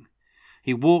brooding.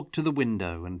 He walked to the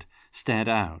window and stared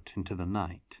out into the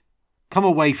night. Come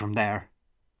away from there."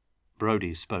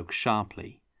 Brodie spoke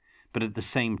sharply, but at the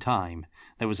same time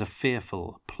there was a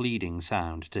fearful, pleading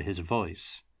sound to his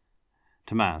voice.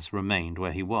 Tomas remained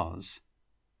where he was.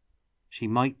 "She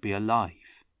might be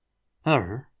alive."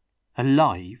 "Her?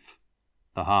 Alive?"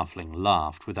 The halfling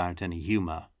laughed without any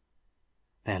humour.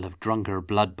 "They'll have drunk her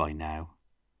blood by now.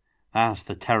 That's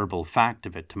the terrible fact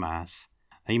of it, Tomas.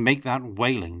 They make that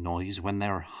wailing noise when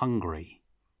they're hungry.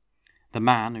 The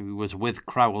man who was with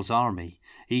Crowell's army,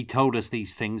 he told us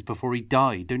these things before he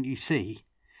died, don't you see?"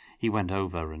 He went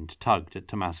over and tugged at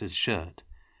Tomas's shirt.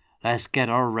 "Let's get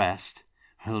our rest.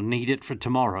 We'll need it for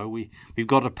tomorrow. We've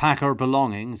got to pack our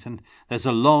belongings, and there's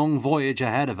a long voyage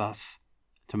ahead of us."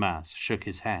 Tomas shook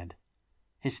his head.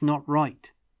 "It's not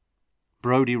right."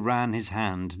 Brodie ran his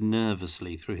hand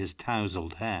nervously through his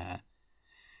tousled hair.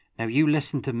 "Now you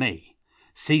listen to me.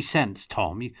 See sense,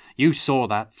 Tom. You saw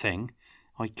that thing.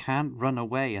 I can't run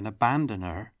away and abandon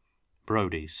her."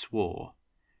 Brodie swore.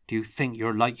 "Do you think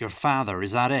you're like your father,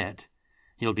 is that it?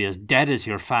 You'll be as dead as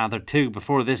your father, too,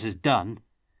 before this is done."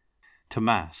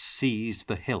 Tomas seized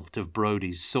the hilt of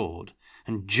Brodie's sword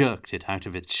and jerked it out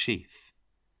of its sheath.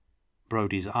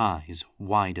 Brodie's eyes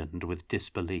widened with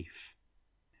disbelief.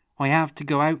 "I have to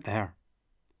go out there."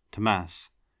 Tomas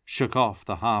shook off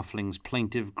the halfling's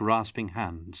plaintive, grasping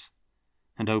hands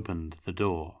and opened the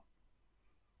door.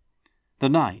 The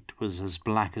night was as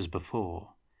black as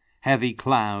before. Heavy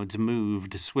clouds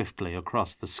moved swiftly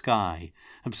across the sky,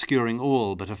 obscuring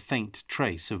all but a faint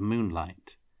trace of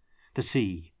moonlight. The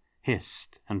sea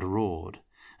hissed and roared,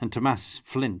 and Tomas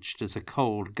flinched as a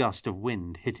cold gust of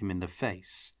wind hit him in the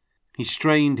face. He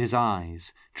strained his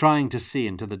eyes, trying to see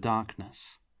into the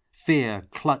darkness. Fear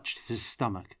clutched his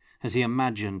stomach as he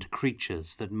imagined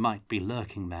creatures that might be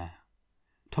lurking there.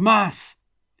 "Tomas!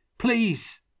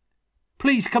 Please!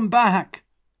 Please come back!"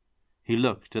 He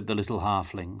looked at the little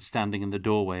halfling standing in the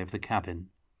doorway of the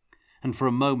cabin, and for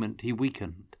a moment he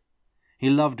weakened. He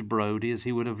loved Brodie as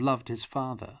he would have loved his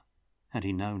father, had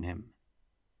he known him.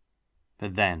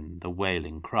 But then the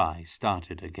wailing cry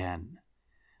started again,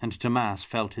 and Tomas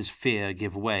felt his fear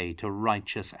give way to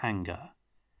righteous anger.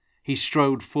 He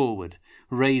strode forward,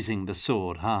 raising the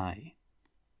sword high.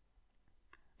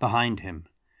 Behind him,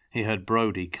 he heard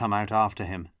Brodie come out after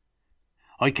him.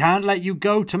 "I can't let you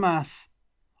go, Tomas!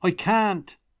 I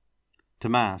can't!"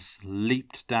 Tomas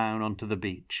leaped down onto the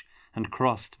beach and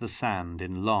crossed the sand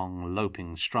in long,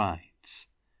 loping strides.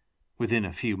 Within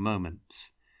a few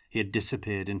moments, he had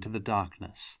disappeared into the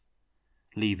darkness,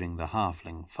 leaving the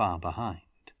halfling far behind.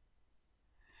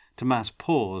 Tomas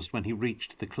paused when he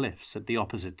reached the cliffs at the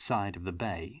opposite side of the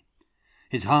bay.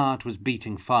 His heart was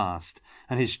beating fast,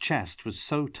 and his chest was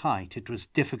so tight it was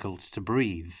difficult to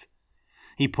breathe.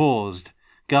 He paused,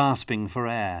 gasping for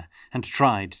air, and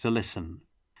tried to listen.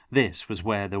 This was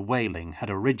where the wailing had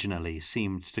originally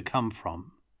seemed to come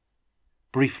from.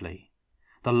 Briefly,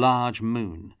 the large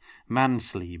moon,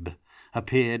 Mansleb,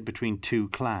 appeared between two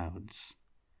clouds.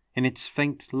 In its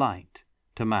faint light,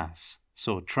 Tomas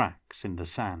saw tracks in the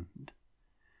sand.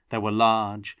 There were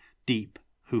large, deep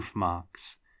hoof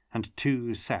marks and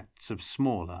two sets of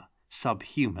smaller,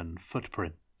 subhuman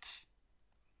footprints.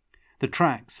 The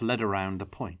tracks led around the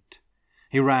point.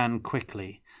 He ran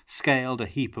quickly, scaled a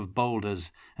heap of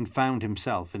boulders, and found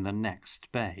himself in the next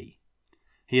bay.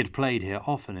 He had played here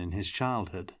often in his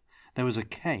childhood. There was a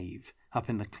cave up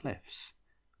in the cliffs.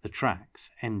 The tracks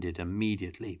ended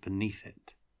immediately beneath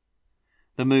it.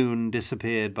 The moon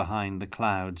disappeared behind the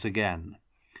clouds again,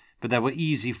 but there were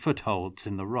easy footholds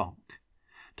in the rock.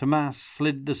 Tomas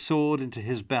slid the sword into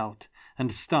his belt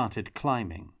and started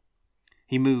climbing.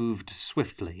 He moved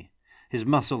swiftly. His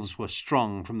muscles were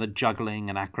strong from the juggling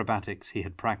and acrobatics he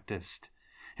had practiced.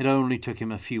 It only took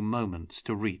him a few moments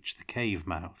to reach the cave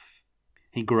mouth.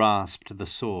 He grasped the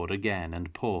sword again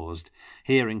and paused,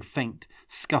 hearing faint,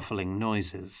 scuffling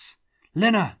noises.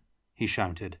 "Lina!" he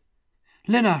shouted.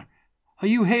 "Lina, are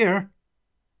you here?"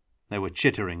 There were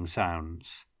chittering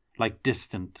sounds, like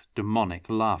distant, demonic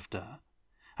laughter.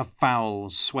 A foul,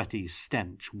 sweaty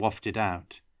stench wafted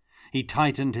out. He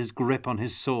tightened his grip on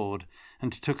his sword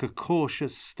and took a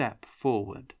cautious step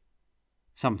forward.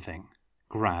 Something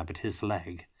grabbed his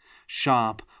leg.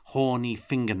 Sharp, horny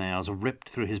fingernails ripped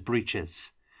through his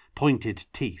breeches. Pointed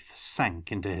teeth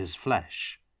sank into his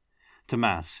flesh.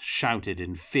 Tomas shouted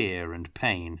in fear and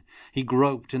pain. He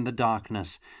groped in the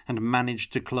darkness and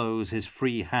managed to close his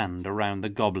free hand around the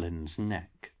goblin's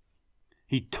neck.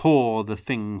 He tore the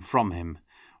thing from him,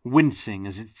 wincing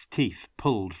as its teeth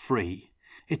pulled free.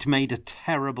 It made a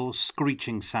terrible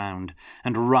screeching sound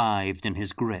and writhed in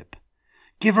his grip.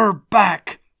 "Give her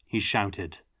back!" he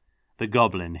shouted. The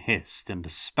goblin hissed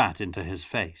and spat into his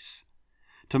face.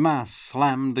 Tomas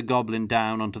slammed the goblin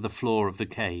down onto the floor of the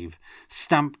cave,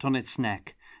 stamped on its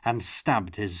neck, and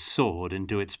stabbed his sword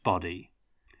into its body.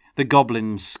 The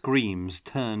goblin's screams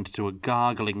turned to a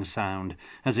gargling sound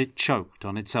as it choked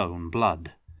on its own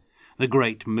blood. The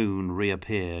great moon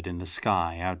reappeared in the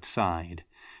sky outside,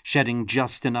 shedding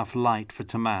just enough light for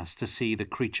Tomas to see the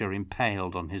creature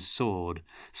impaled on his sword,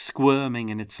 squirming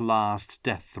in its last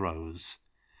death throes.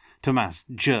 Tomas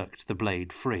jerked the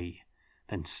blade free,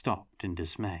 then stopped in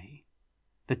dismay.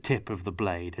 The tip of the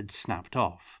blade had snapped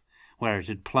off, where it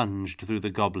had plunged through the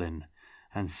goblin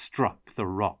and struck the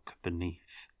rock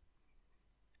beneath.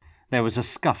 There was a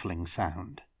scuffling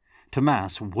sound.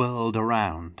 Tomas whirled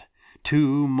around.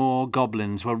 2 more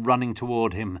goblins were running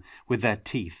toward him with their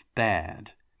teeth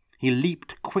bared. He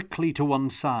leaped quickly to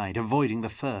one side, avoiding the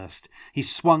first. He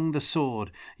swung the sword,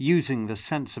 using the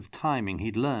sense of timing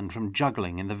he'd learned from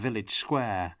juggling in the village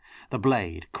square. The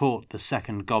blade caught the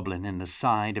second goblin in the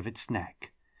side of its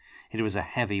neck. It was a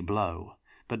heavy blow,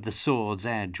 but the sword's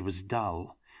edge was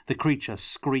dull. The creature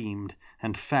screamed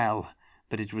and fell,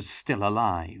 but it was still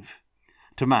alive.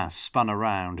 Tomas spun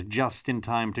around just in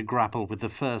time to grapple with the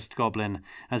first goblin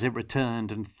as it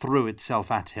returned and threw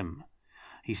itself at him.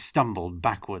 He stumbled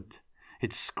backward.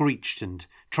 It screeched and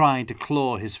tried to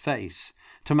claw his face.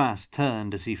 Tomas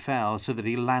turned as he fell so that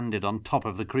he landed on top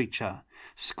of the creature,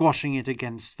 squashing it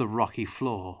against the rocky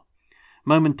floor.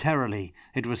 Momentarily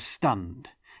it was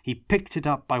stunned. He picked it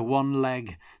up by one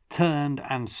leg, turned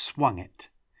and swung it.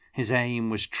 His aim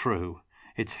was true.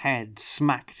 Its head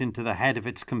smacked into the head of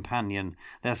its companion,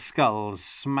 their skulls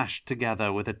smashed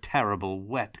together with a terrible,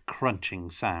 wet, crunching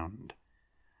sound.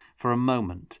 For a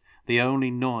moment, the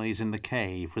only noise in the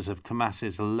cave was of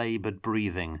Tomas's laboured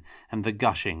breathing and the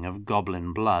gushing of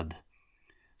goblin blood.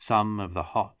 Some of the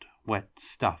hot, wet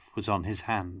stuff was on his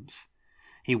hands.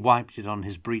 He wiped it on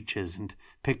his breeches and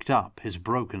picked up his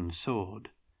broken sword.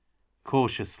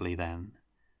 Cautiously then,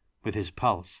 with his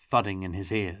pulse thudding in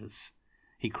his ears,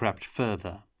 he crept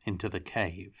further into the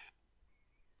cave.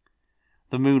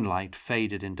 The moonlight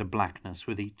faded into blackness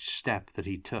with each step that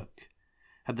he took.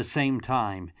 At the same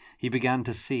time, he began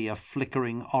to see a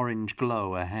flickering orange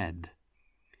glow ahead.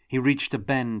 He reached a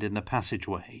bend in the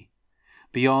passageway.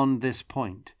 Beyond this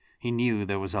point, he knew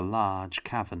there was a large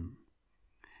cavern.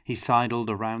 He sidled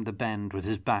around the bend with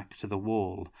his back to the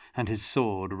wall and his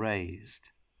sword raised.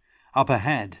 Up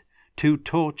ahead, 2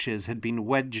 torches had been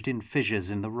wedged in fissures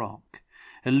in the rock,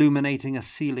 illuminating a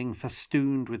ceiling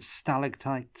festooned with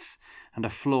stalactites and a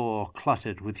floor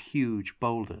cluttered with huge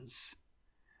boulders.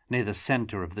 Near the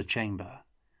centre of the chamber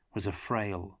was a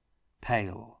frail,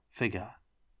 pale figure,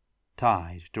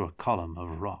 tied to a column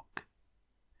of rock.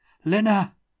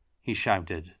 "Lina!" he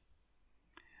shouted.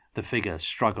 The figure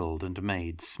struggled and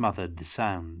made smothered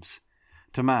sounds.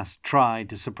 Tomas tried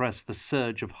to suppress the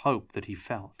surge of hope that he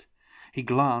felt. He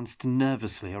glanced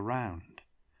nervously around.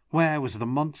 Where was the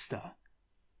monster?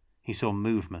 He saw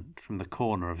movement from the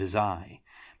corner of his eye,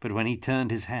 but when he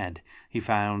turned his head, he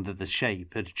found that the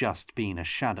shape had just been a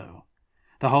shadow.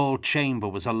 The whole chamber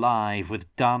was alive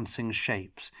with dancing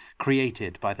shapes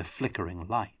created by the flickering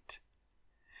light.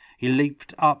 He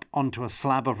leaped up onto a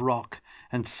slab of rock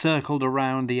and circled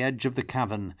around the edge of the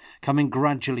cavern, coming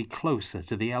gradually closer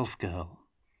to the elf girl.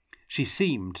 She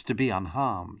seemed to be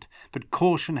unharmed, but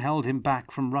caution held him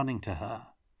back from running to her.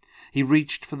 He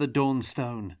reached for the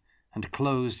dawnstone and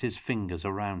closed his fingers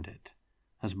around it,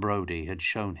 as Brody had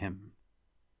shown him.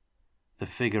 The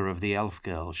figure of the elf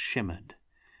girl shimmered,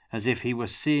 as if he were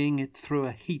seeing it through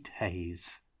a heat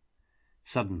haze.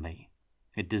 Suddenly,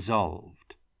 it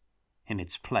dissolved. In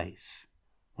its place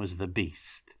was the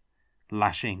beast,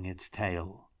 lashing its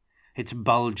tail. Its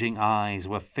bulging eyes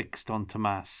were fixed on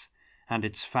Tomas, and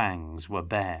its fangs were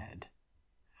bared.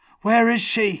 "Where is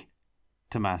she?"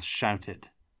 Tomas shouted.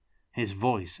 His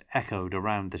voice echoed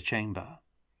around the chamber.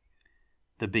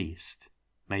 The beast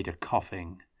made a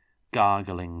coughing,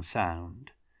 gargling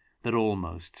sound that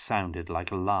almost sounded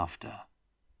like laughter.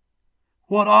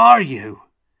 "What are you?"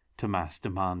 Tomas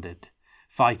demanded,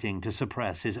 fighting to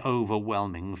suppress his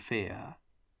overwhelming fear.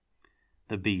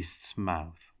 The beast's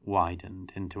mouth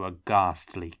widened into a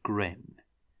ghastly grin.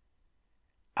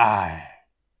 "I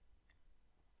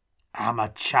am a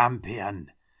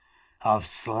champion of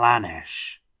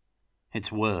Slaanesh." Its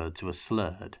words were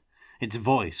slurred. Its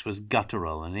voice was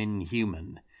guttural and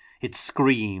inhuman. It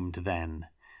screamed then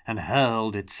and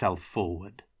hurled itself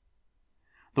forward.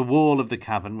 The wall of the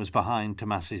cavern was behind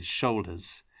Tomas's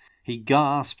shoulders. He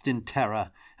gasped in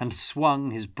terror and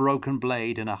swung his broken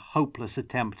blade in a hopeless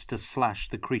attempt to slash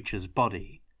the creature's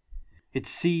body. It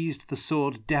seized the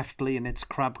sword deftly in its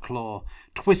crab claw,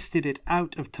 twisted it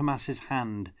out of Tomas's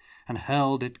hand, and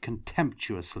hurled it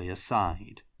contemptuously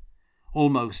aside.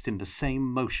 Almost in the same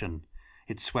motion,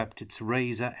 it swept its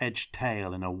razor-edged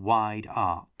tail in a wide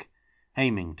arc,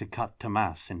 aiming to cut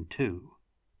Tomas in two.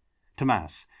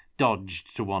 Tomas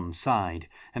dodged to one side,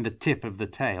 and the tip of the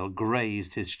tail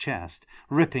grazed his chest,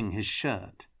 ripping his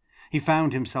shirt. He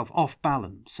found himself off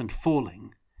balance and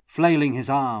falling. Flailing his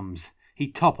arms, he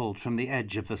toppled from the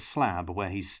edge of the slab where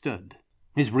he stood.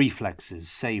 His reflexes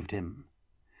saved him.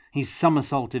 He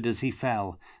somersaulted as he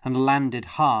fell and landed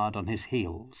hard on his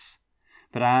heels.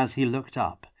 But as he looked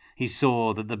up, he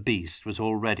saw that the beast was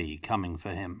already coming for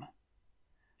him.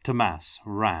 Tomas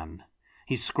ran.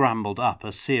 He scrambled up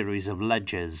a series of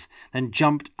ledges, then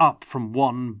jumped up from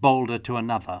one boulder to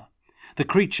another. The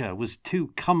creature was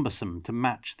too cumbersome to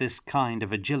match this kind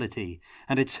of agility,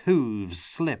 and its hooves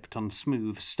slipped on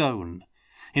smooth stone.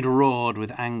 It roared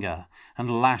with anger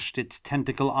and lashed its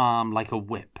tentacle arm like a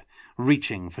whip,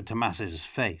 reaching for Tomas's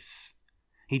face.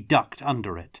 He ducked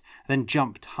under it, then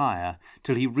jumped higher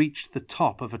till he reached the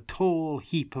top of a tall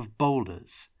heap of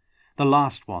boulders. The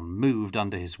last one moved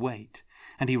under his weight,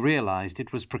 and he realized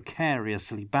it was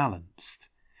precariously balanced.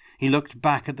 He looked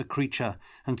back at the creature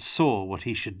and saw what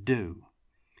he should do.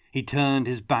 He turned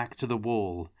his back to the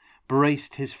wall,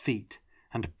 braced his feet,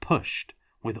 and pushed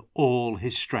with all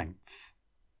his strength.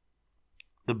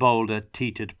 The boulder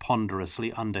teetered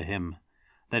ponderously under him,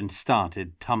 then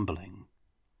started tumbling.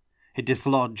 It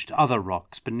dislodged other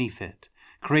rocks beneath it,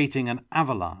 creating an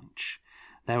avalanche.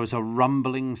 There was a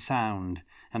rumbling sound,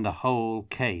 and the whole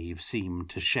cave seemed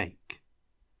to shake.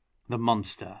 The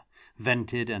monster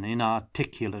vented an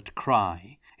inarticulate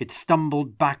cry. It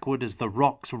stumbled backward as the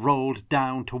rocks rolled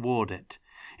down toward it.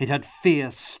 It had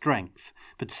fierce strength,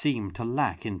 but seemed to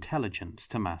lack intelligence,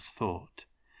 Tomas thought.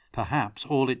 Perhaps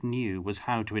all it knew was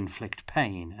how to inflict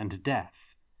pain and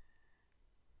death.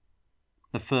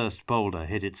 The first boulder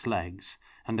hit its legs,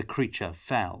 and the creature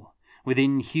fell. With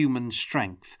inhuman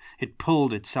strength, it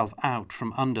pulled itself out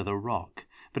from under the rock,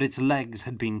 but its legs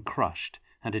had been crushed,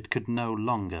 and it could no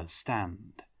longer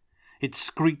stand. It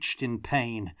screeched in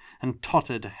pain and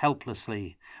tottered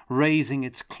helplessly, raising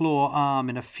its claw arm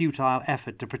in a futile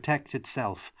effort to protect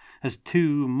itself as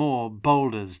two more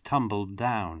boulders tumbled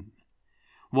down.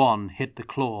 One hit the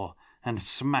claw and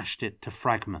smashed it to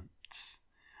fragments.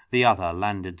 The other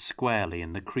landed squarely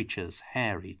in the creature's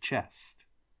hairy chest.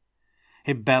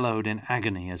 It bellowed in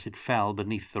agony as it fell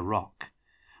beneath the rock.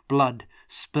 Blood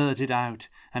spurted out,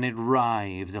 and it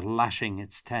writhed, lashing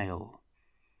its tail.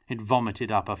 It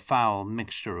vomited up a foul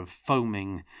mixture of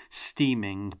foaming,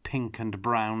 steaming, pink and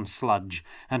brown sludge,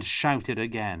 and shouted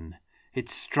again.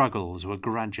 Its struggles were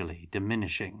gradually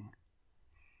diminishing.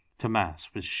 Tomas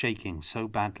was shaking so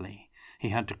badly he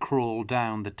had to crawl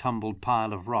down the tumbled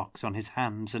pile of rocks on his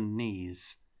hands and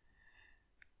knees.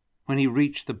 When he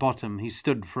reached the bottom, he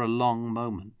stood for a long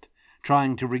moment,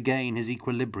 trying to regain his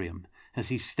equilibrium as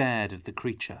he stared at the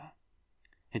creature.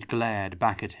 It glared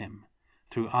back at him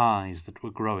through eyes that were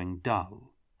growing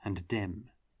dull and dim.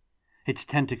 Its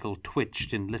tentacle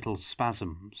twitched in little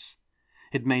spasms.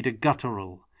 It made a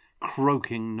guttural,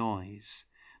 croaking noise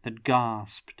that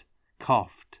gasped,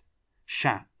 coughed,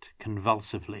 shat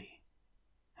convulsively,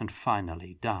 and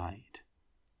finally died.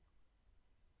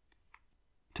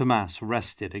 Tomas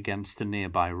rested against a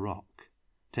nearby rock,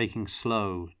 taking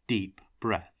slow, deep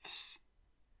breaths.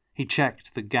 He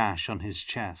checked the gash on his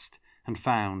chest and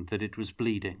found that it was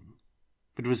bleeding,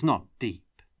 but was not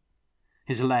deep.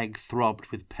 His leg throbbed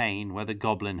with pain where the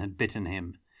goblin had bitten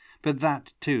him, but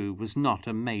that too was not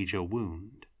a major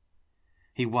wound.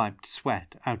 He wiped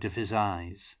sweat out of his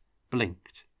eyes,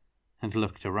 blinked, and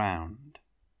looked around.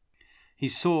 He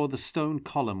saw the stone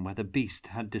column where the beast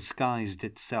had disguised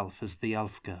itself as the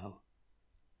elf girl.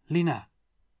 "Lina!"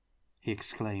 he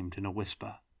exclaimed in a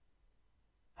whisper.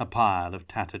 A pile of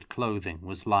tattered clothing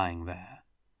was lying there,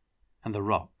 and the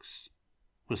rocks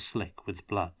were slick with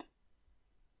blood.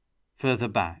 Further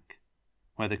back,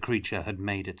 where the creature had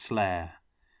made its lair,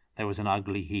 there was an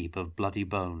ugly heap of bloody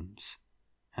bones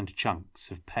and chunks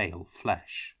of pale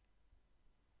flesh.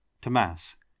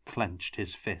 Tomas clenched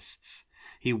his fists.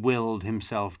 He willed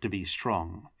himself to be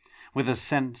strong. With a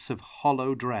sense of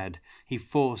hollow dread, he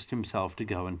forced himself to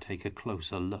go and take a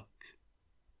closer look.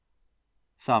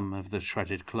 Some of the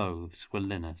shredded clothes were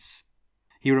Lina's.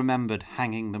 He remembered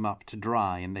hanging them up to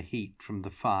dry in the heat from the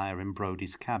fire in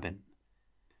Brody's cabin.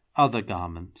 Other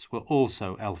garments were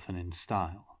also elfin in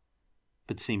style,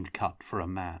 but seemed cut for a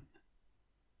man.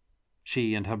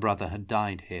 She and her brother had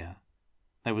died here.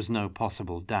 There was no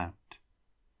possible doubt.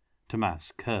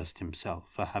 Tomas cursed himself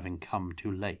for having come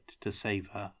too late to save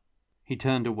her. He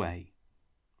turned away,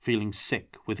 feeling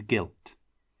sick with guilt.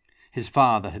 His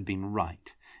father had been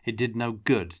right. It did no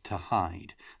good to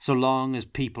hide. So long as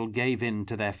people gave in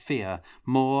to their fear,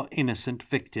 more innocent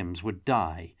victims would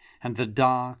die, and the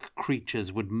dark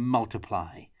creatures would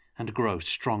multiply and grow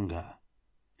stronger.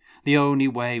 The only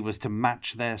way was to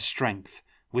match their strength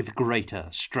with greater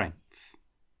strength.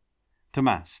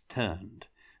 Tomas turned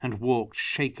and walked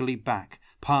shakily back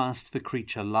past the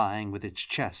creature lying with its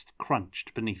chest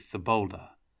crunched beneath the boulder.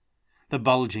 The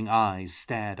bulging eyes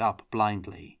stared up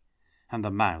blindly, and the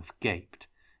mouth gaped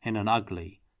in an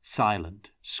ugly,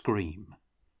 silent scream.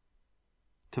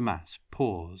 Tomas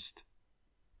paused.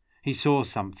 He saw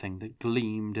something that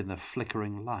gleamed in the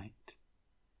flickering light.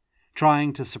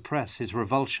 Trying to suppress his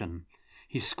revulsion,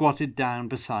 he squatted down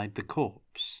beside the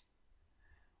corpse.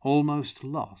 Almost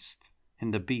lost in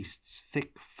the beast's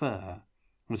thick fur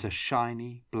was a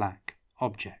shiny black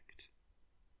object.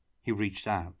 He reached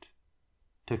out,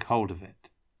 took hold of it,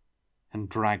 and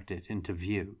dragged it into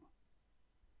view.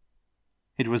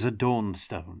 It was a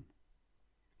dawnstone,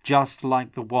 just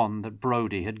like the one that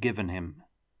Brody had given him.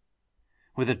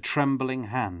 With a trembling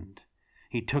hand,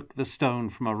 he took the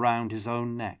stone from around his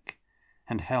own neck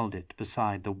and held it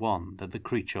beside the one that the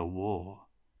creature wore.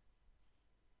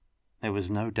 There was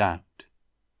no doubt.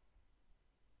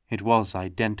 It was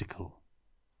identical.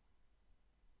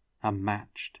 A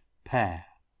matched pair.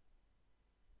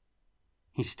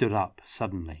 He stood up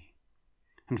suddenly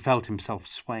and felt himself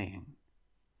swaying.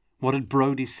 What had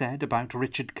Brody said about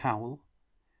Richard Cowell?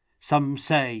 Some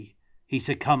say he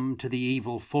succumbed to the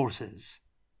evil forces,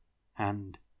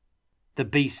 and the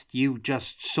beast you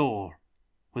just saw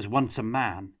was once a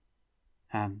man,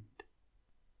 and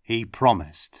he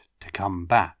promised to come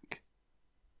back,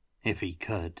 if he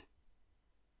could.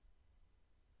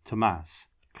 Tomas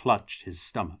clutched his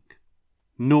stomach,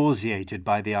 nauseated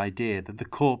by the idea that the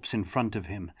corpse in front of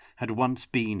him had once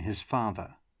been his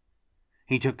father.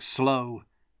 He took slow,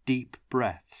 deep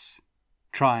breaths,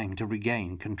 trying to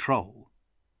regain control.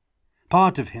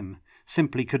 Part of him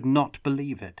simply could not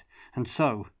believe it, and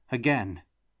so, again,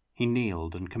 he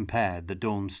kneeled and compared the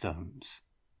dawnstones.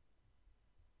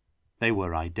 They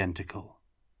were identical,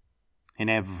 in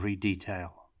every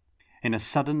detail. In a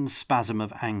sudden spasm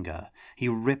of anger, he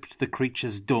ripped the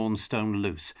creature's dawnstone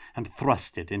loose and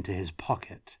thrust it into his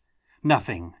pocket.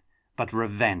 Nothing but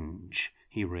revenge,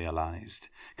 he realized,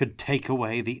 could take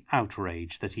away the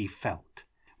outrage that he felt.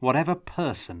 Whatever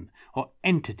person or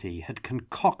entity had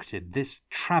concocted this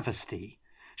travesty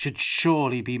should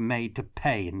surely be made to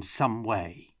pay in some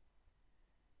way.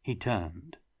 He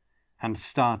turned and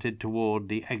started toward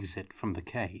the exit from the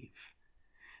cave,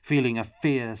 feeling a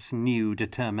fierce new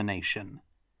determination.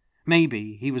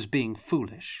 Maybe he was being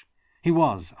foolish. He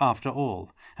was, after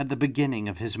all, at the beginning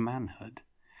of his manhood,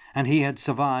 and he had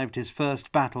survived his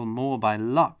first battle more by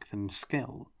luck than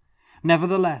skill.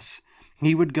 Nevertheless,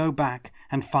 he would go back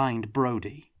and find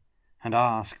Brody, and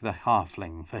ask the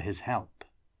halfling for his help.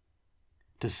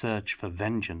 To search for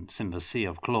vengeance in the Sea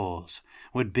of Claws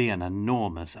would be an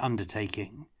enormous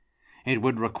undertaking. It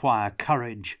would require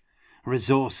courage,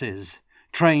 resources,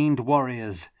 trained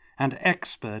warriors, and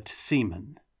expert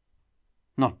seamen,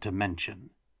 not to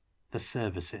mention the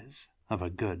services of a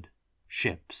good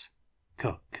ship's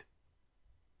cook.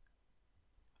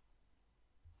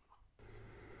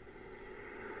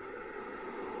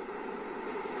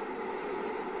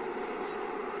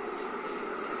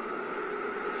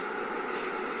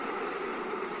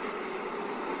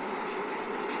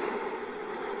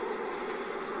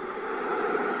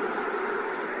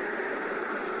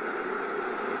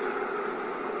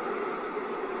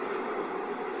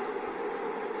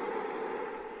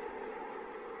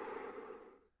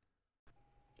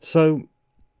 So,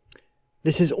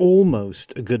 this is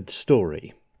almost a good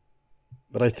story,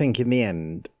 but I think in the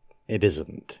end it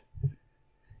isn't.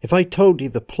 If I told you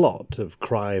the plot of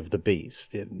Cry of the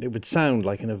Beast, it would sound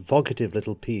like an evocative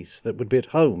little piece that would be at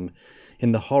home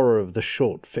in the horror of the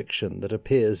short fiction that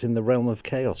appears in the Realm of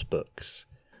Chaos books.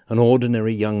 An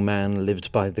ordinary young man lives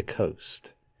by the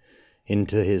coast.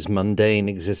 Into his mundane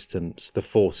existence the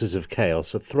forces of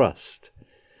chaos are thrust.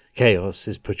 Chaos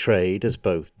is portrayed as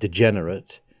both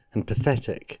degenerate and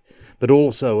pathetic, but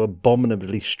also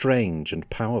abominably strange and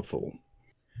powerful.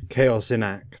 Chaos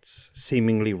enacts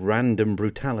seemingly random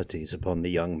brutalities upon the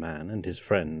young man and his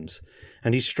friends,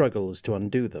 and he struggles to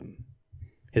undo them.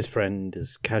 His friend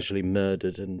is casually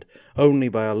murdered, and only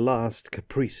by a last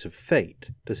caprice of fate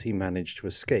does he manage to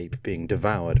escape being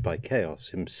devoured by chaos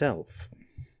himself.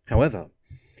 However,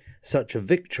 such a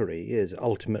victory is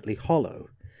ultimately hollow,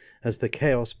 as the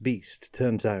Chaos Beast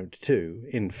turns out to,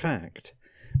 in fact,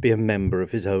 be a member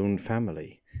of his own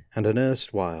family and an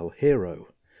erstwhile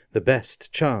hero, the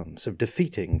best chance of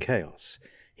defeating Chaos,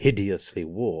 hideously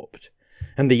warped,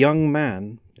 and the young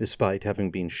man, despite having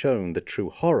been shown the true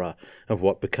horror of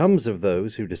what becomes of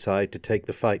those who decide to take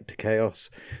the fight to Chaos,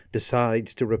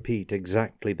 decides to repeat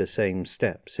exactly the same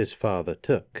steps his father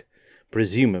took,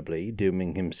 presumably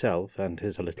dooming himself and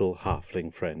his little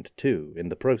halfling friend too in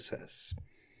the process.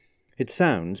 It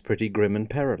sounds pretty grim and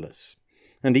perilous,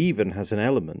 and even has an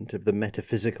element of the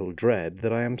metaphysical dread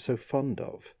that I am so fond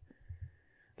of.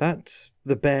 That's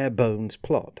the bare-bones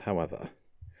plot, however,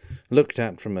 looked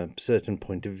at from a certain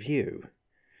point of view,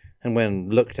 and when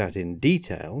looked at in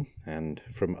detail, and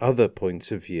from other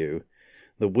points of view,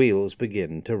 the wheels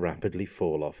begin to rapidly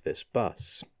fall off this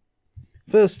bus.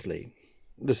 Firstly,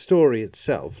 the story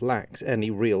itself lacks any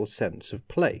real sense of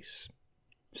place.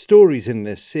 Stories in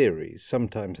this series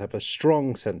sometimes have a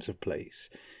strong sense of place,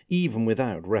 even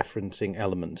without referencing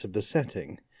elements of the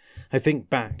setting. I think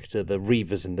back to The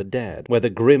Reavers and the Dead, where the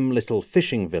grim little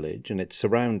fishing village and its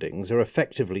surroundings are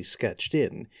effectively sketched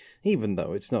in, even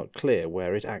though it's not clear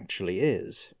where it actually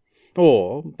is.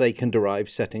 Or they can derive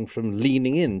setting from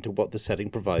leaning into what the setting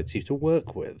provides you to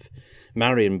work with.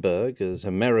 Marienburg as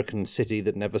American city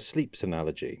that never sleeps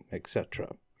analogy,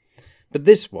 etc. But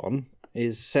this one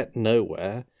is set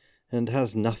nowhere and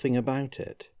has nothing about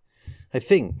it. I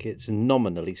think it's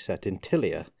nominally set in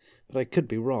Tilia, but I could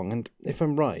be wrong, and if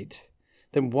I'm right,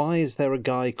 then why is there a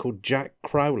guy called Jack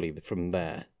Crowley from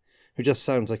there, who just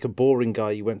sounds like a boring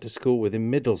guy you went to school with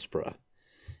in Middlesbrough?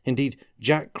 Indeed,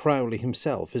 Jack Crowley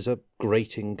himself is a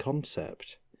grating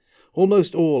concept.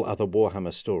 Almost all other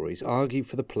Warhammer stories argue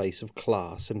for the place of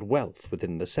class and wealth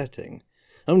within the setting.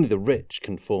 Only the rich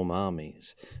can form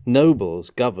armies. Nobles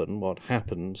govern what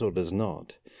happens or does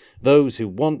not. Those who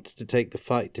want to take the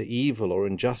fight to evil or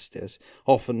injustice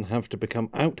often have to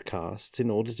become outcasts in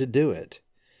order to do it.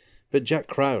 But Jack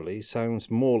Crowley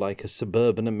sounds more like a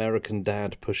suburban American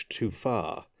dad pushed too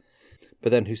far,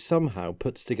 but then who somehow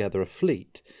puts together a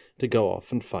fleet to go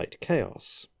off and fight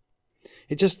Chaos.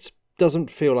 It just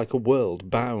doesn't feel like a world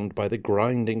bound by the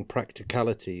grinding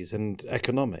practicalities and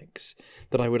economics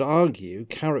that I would argue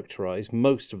characterize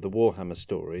most of the Warhammer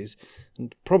stories,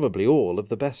 and probably all of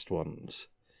the best ones.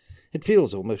 It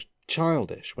feels almost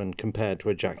childish when compared to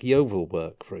a Jack Yeovil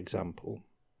work, for example.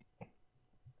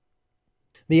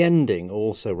 The ending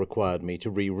also required me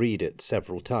to reread it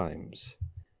several times.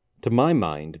 To my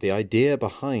mind, the idea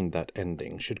behind that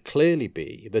ending should clearly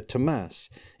be that Tomas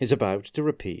is about to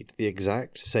repeat the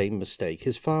exact same mistake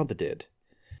his father did.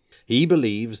 He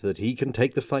believes that he can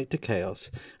take the fight to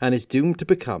Chaos and is doomed to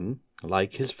become,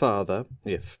 like his father,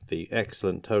 if the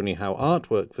excellent Tony Howe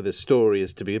artwork for this story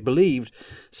is to be believed,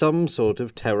 some sort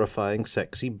of terrifying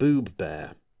sexy boob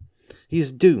bear. He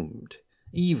is doomed,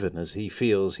 even as he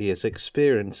feels he is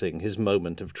experiencing his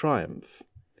moment of triumph.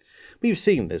 We've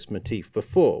seen this motif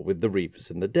before with the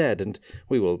Reavers and the Dead, and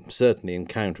we will certainly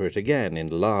encounter it again in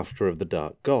Laughter of the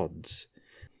Dark Gods.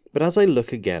 But as I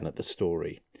look again at the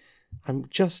story, I'm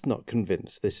just not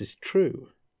convinced this is true.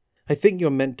 I think you're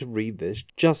meant to read this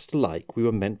just like we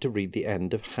were meant to read the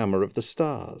end of Hammer of the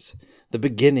Stars, the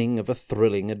beginning of a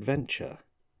thrilling adventure.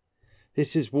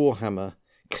 This is Warhammer,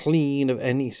 clean of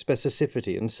any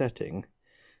specificity and setting,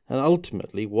 and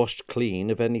ultimately washed clean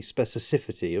of any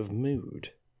specificity of mood.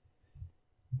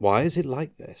 Why is it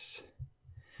like this?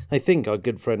 I think our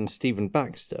good friend Stephen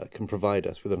Baxter can provide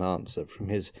us with an answer from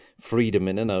his Freedom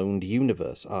in an Owned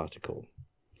Universe article.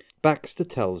 Baxter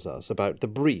tells us about the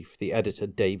brief the editor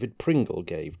David Pringle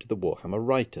gave to the Warhammer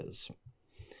writers.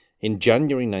 In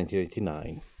January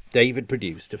 1989, David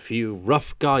produced a few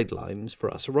rough guidelines for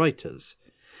us writers.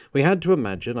 We had to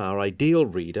imagine our ideal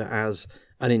reader as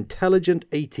an intelligent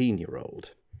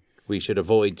 18-year-old. We should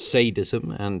avoid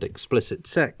sadism and explicit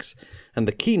sex, and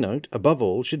the keynote, above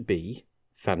all, should be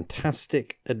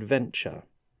fantastic adventure.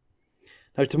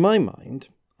 Now, to my mind,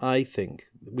 I think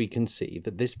we can see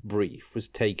that this brief was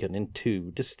taken in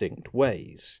two distinct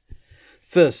ways.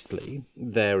 Firstly,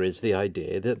 there is the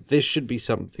idea that this should be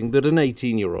something that an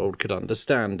 18-year-old could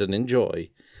understand and enjoy.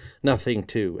 Nothing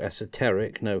too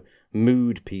esoteric, no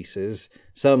mood pieces,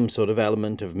 some sort of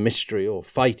element of mystery or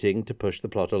fighting to push the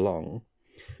plot along.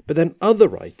 But then other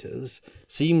writers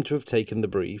seem to have taken the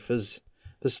brief as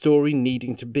the story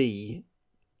needing to be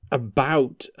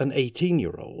about an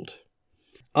 18-year-old.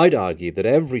 I'd argue that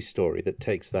every story that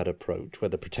takes that approach, where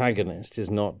the protagonist is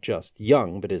not just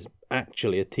young but is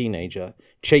actually a teenager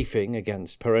chafing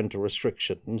against parental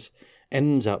restrictions,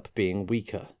 ends up being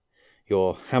weaker.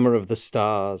 your Hammer of the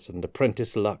Stars and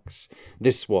Apprentice Lux,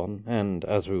 this one, and,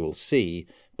 as we will see,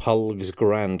 Pulg's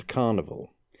Grand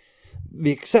Carnival.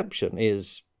 The exception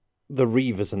is The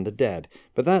Reavers and the Dead,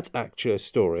 but that's actually a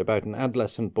story about an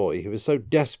adolescent boy who is so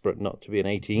desperate not to be an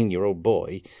 18-year-old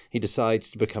boy, he decides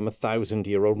to become a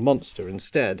 1,000-year-old monster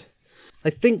instead. I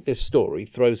think this story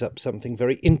throws up something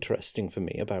very interesting for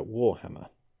me about Warhammer.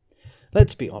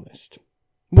 Let's be honest.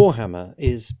 Warhammer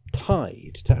is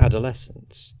tied to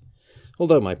adolescence.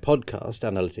 Although my podcast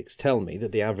analytics tell me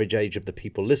that the average age of the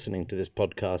people listening to this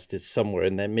podcast is somewhere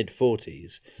in their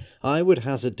mid-40s, I would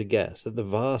hazard to guess that the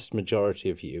vast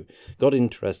majority of you got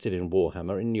interested in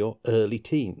Warhammer in your early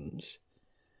teens.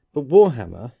 But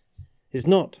Warhammer is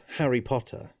not Harry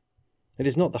Potter. It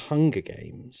is not the Hunger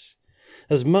Games.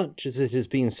 As much as it has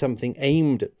been something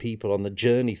aimed at people on the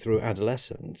journey through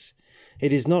adolescence,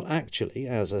 it is not actually,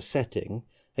 as a setting,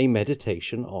 a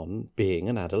meditation on being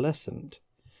an adolescent.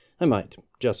 I might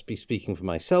just be speaking for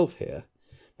myself here,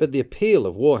 but the appeal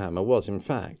of Warhammer was, in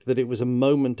fact, that it was a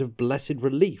moment of blessed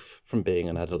relief from being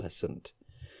an adolescent.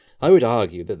 I would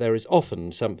argue that there is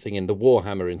often something in the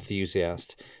Warhammer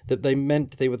enthusiast that they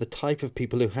meant they were the type of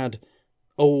people who had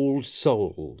old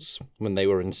souls when they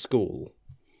were in school.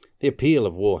 The appeal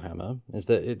of Warhammer is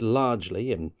that it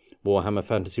largely, in Warhammer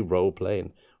Fantasy Roleplay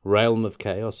and Realm of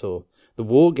Chaos or the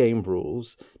wargame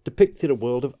rules, depicted a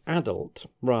world of adult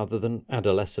rather than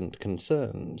adolescent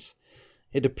concerns.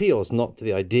 It appeals not to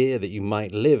the idea that you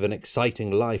might live an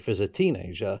exciting life as a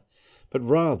teenager, but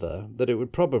rather that it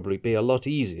would probably be a lot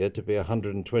easier to be a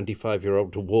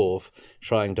 125-year-old dwarf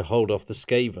trying to hold off the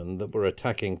Skaven that were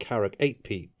attacking Carrick 8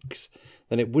 Peaks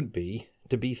than it would be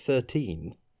to be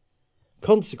 13.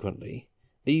 Consequently,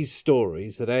 these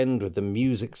stories that end with the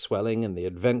music swelling and the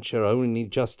adventure only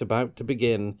just about to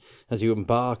begin as you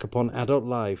embark upon adult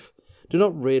life do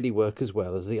not really work as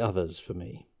well as the others for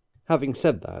me. Having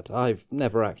said that, I've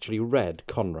never actually read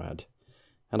Conrad,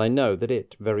 and I know that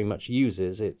it very much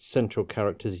uses its central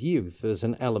character's youth as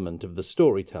an element of the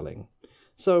storytelling,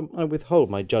 so I withhold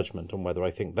my judgment on whether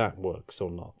I think that works or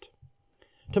not.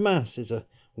 Tomas is a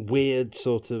weird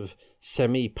sort of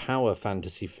semi-power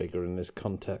fantasy figure in this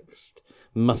context,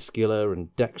 muscular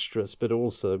and dexterous, but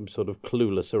also sort of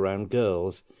clueless around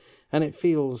girls, and it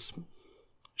feels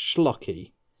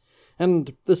schlocky.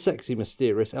 And the sexy,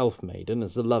 mysterious elf maiden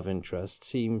as the love interest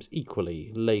seems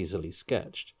equally lazily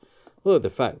sketched, although the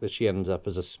fact that she ends up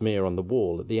as a smear on the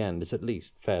wall at the end is at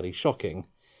least fairly shocking.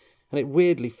 And it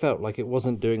weirdly felt like it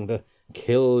wasn't doing the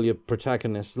kill your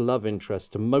protagonist's love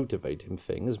interest to motivate him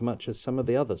thing as much as some of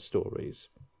the other stories.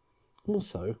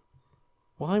 Also,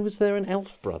 why was there an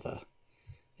elf brother?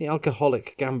 The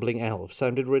alcoholic gambling elf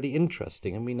sounded really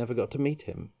interesting and we never got to meet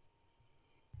him.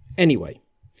 Anyway,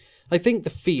 I think the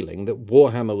feeling that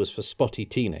Warhammer was for spotty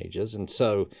teenagers, and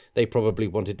so they probably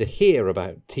wanted to hear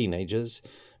about teenagers,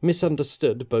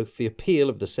 misunderstood both the appeal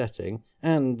of the setting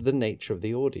and the nature of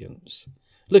the audience.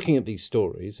 Looking at these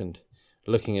stories, and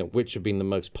looking at which have been the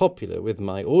most popular with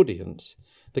my audience,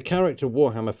 the character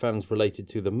Warhammer fans related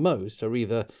to the most are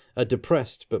either a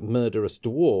depressed but murderous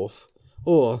dwarf,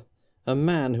 or a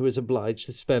man who is obliged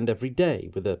to spend every day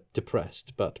with a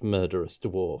depressed but murderous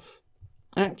dwarf.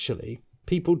 Actually,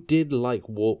 people did like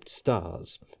Warped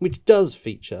Stars, which does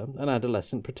feature an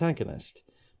adolescent protagonist,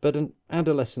 but an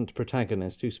adolescent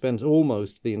protagonist who spends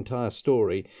almost the entire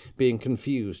story being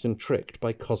confused and tricked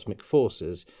by cosmic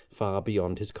forces far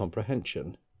beyond his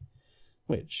comprehension.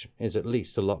 Which is at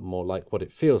least a lot more like what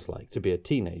it feels like to be a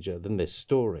teenager than this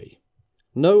story.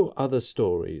 No other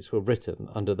stories were written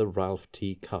under the Ralph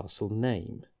T. Castle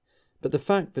name, but the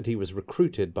fact that he was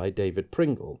recruited by David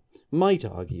Pringle might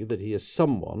argue that he is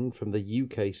someone from the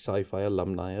UK sci-fi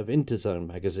alumni of Interzone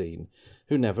magazine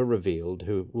who never revealed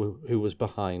who was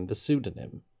behind the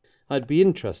pseudonym. I'd be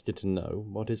interested to know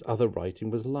what his other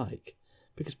writing was like,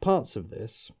 because parts of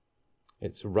this,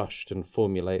 its rushed and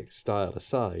formulaic style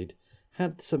aside,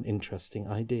 had some interesting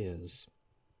ideas.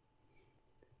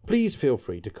 Please feel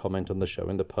free to comment on the show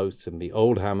in the posts in the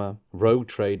Old Hammer, Rogue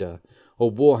Trader,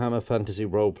 or Warhammer Fantasy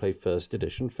Roleplay First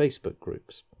Edition Facebook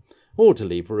groups, or to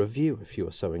leave a review if you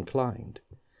are so inclined.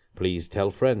 Please tell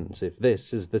friends if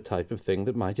this is the type of thing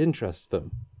that might interest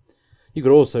them. You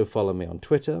could also follow me on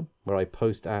Twitter, where I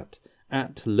post at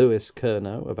Lewis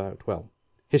Curnow about,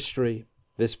 history,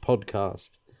 this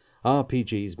podcast,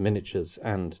 RPGs, miniatures,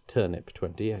 and Turnip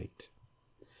 28.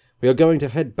 We are going to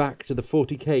head back to the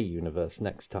 40k universe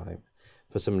next time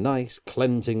for some nice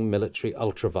cleansing military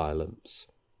ultraviolence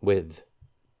with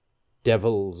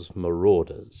Devil's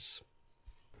Marauders.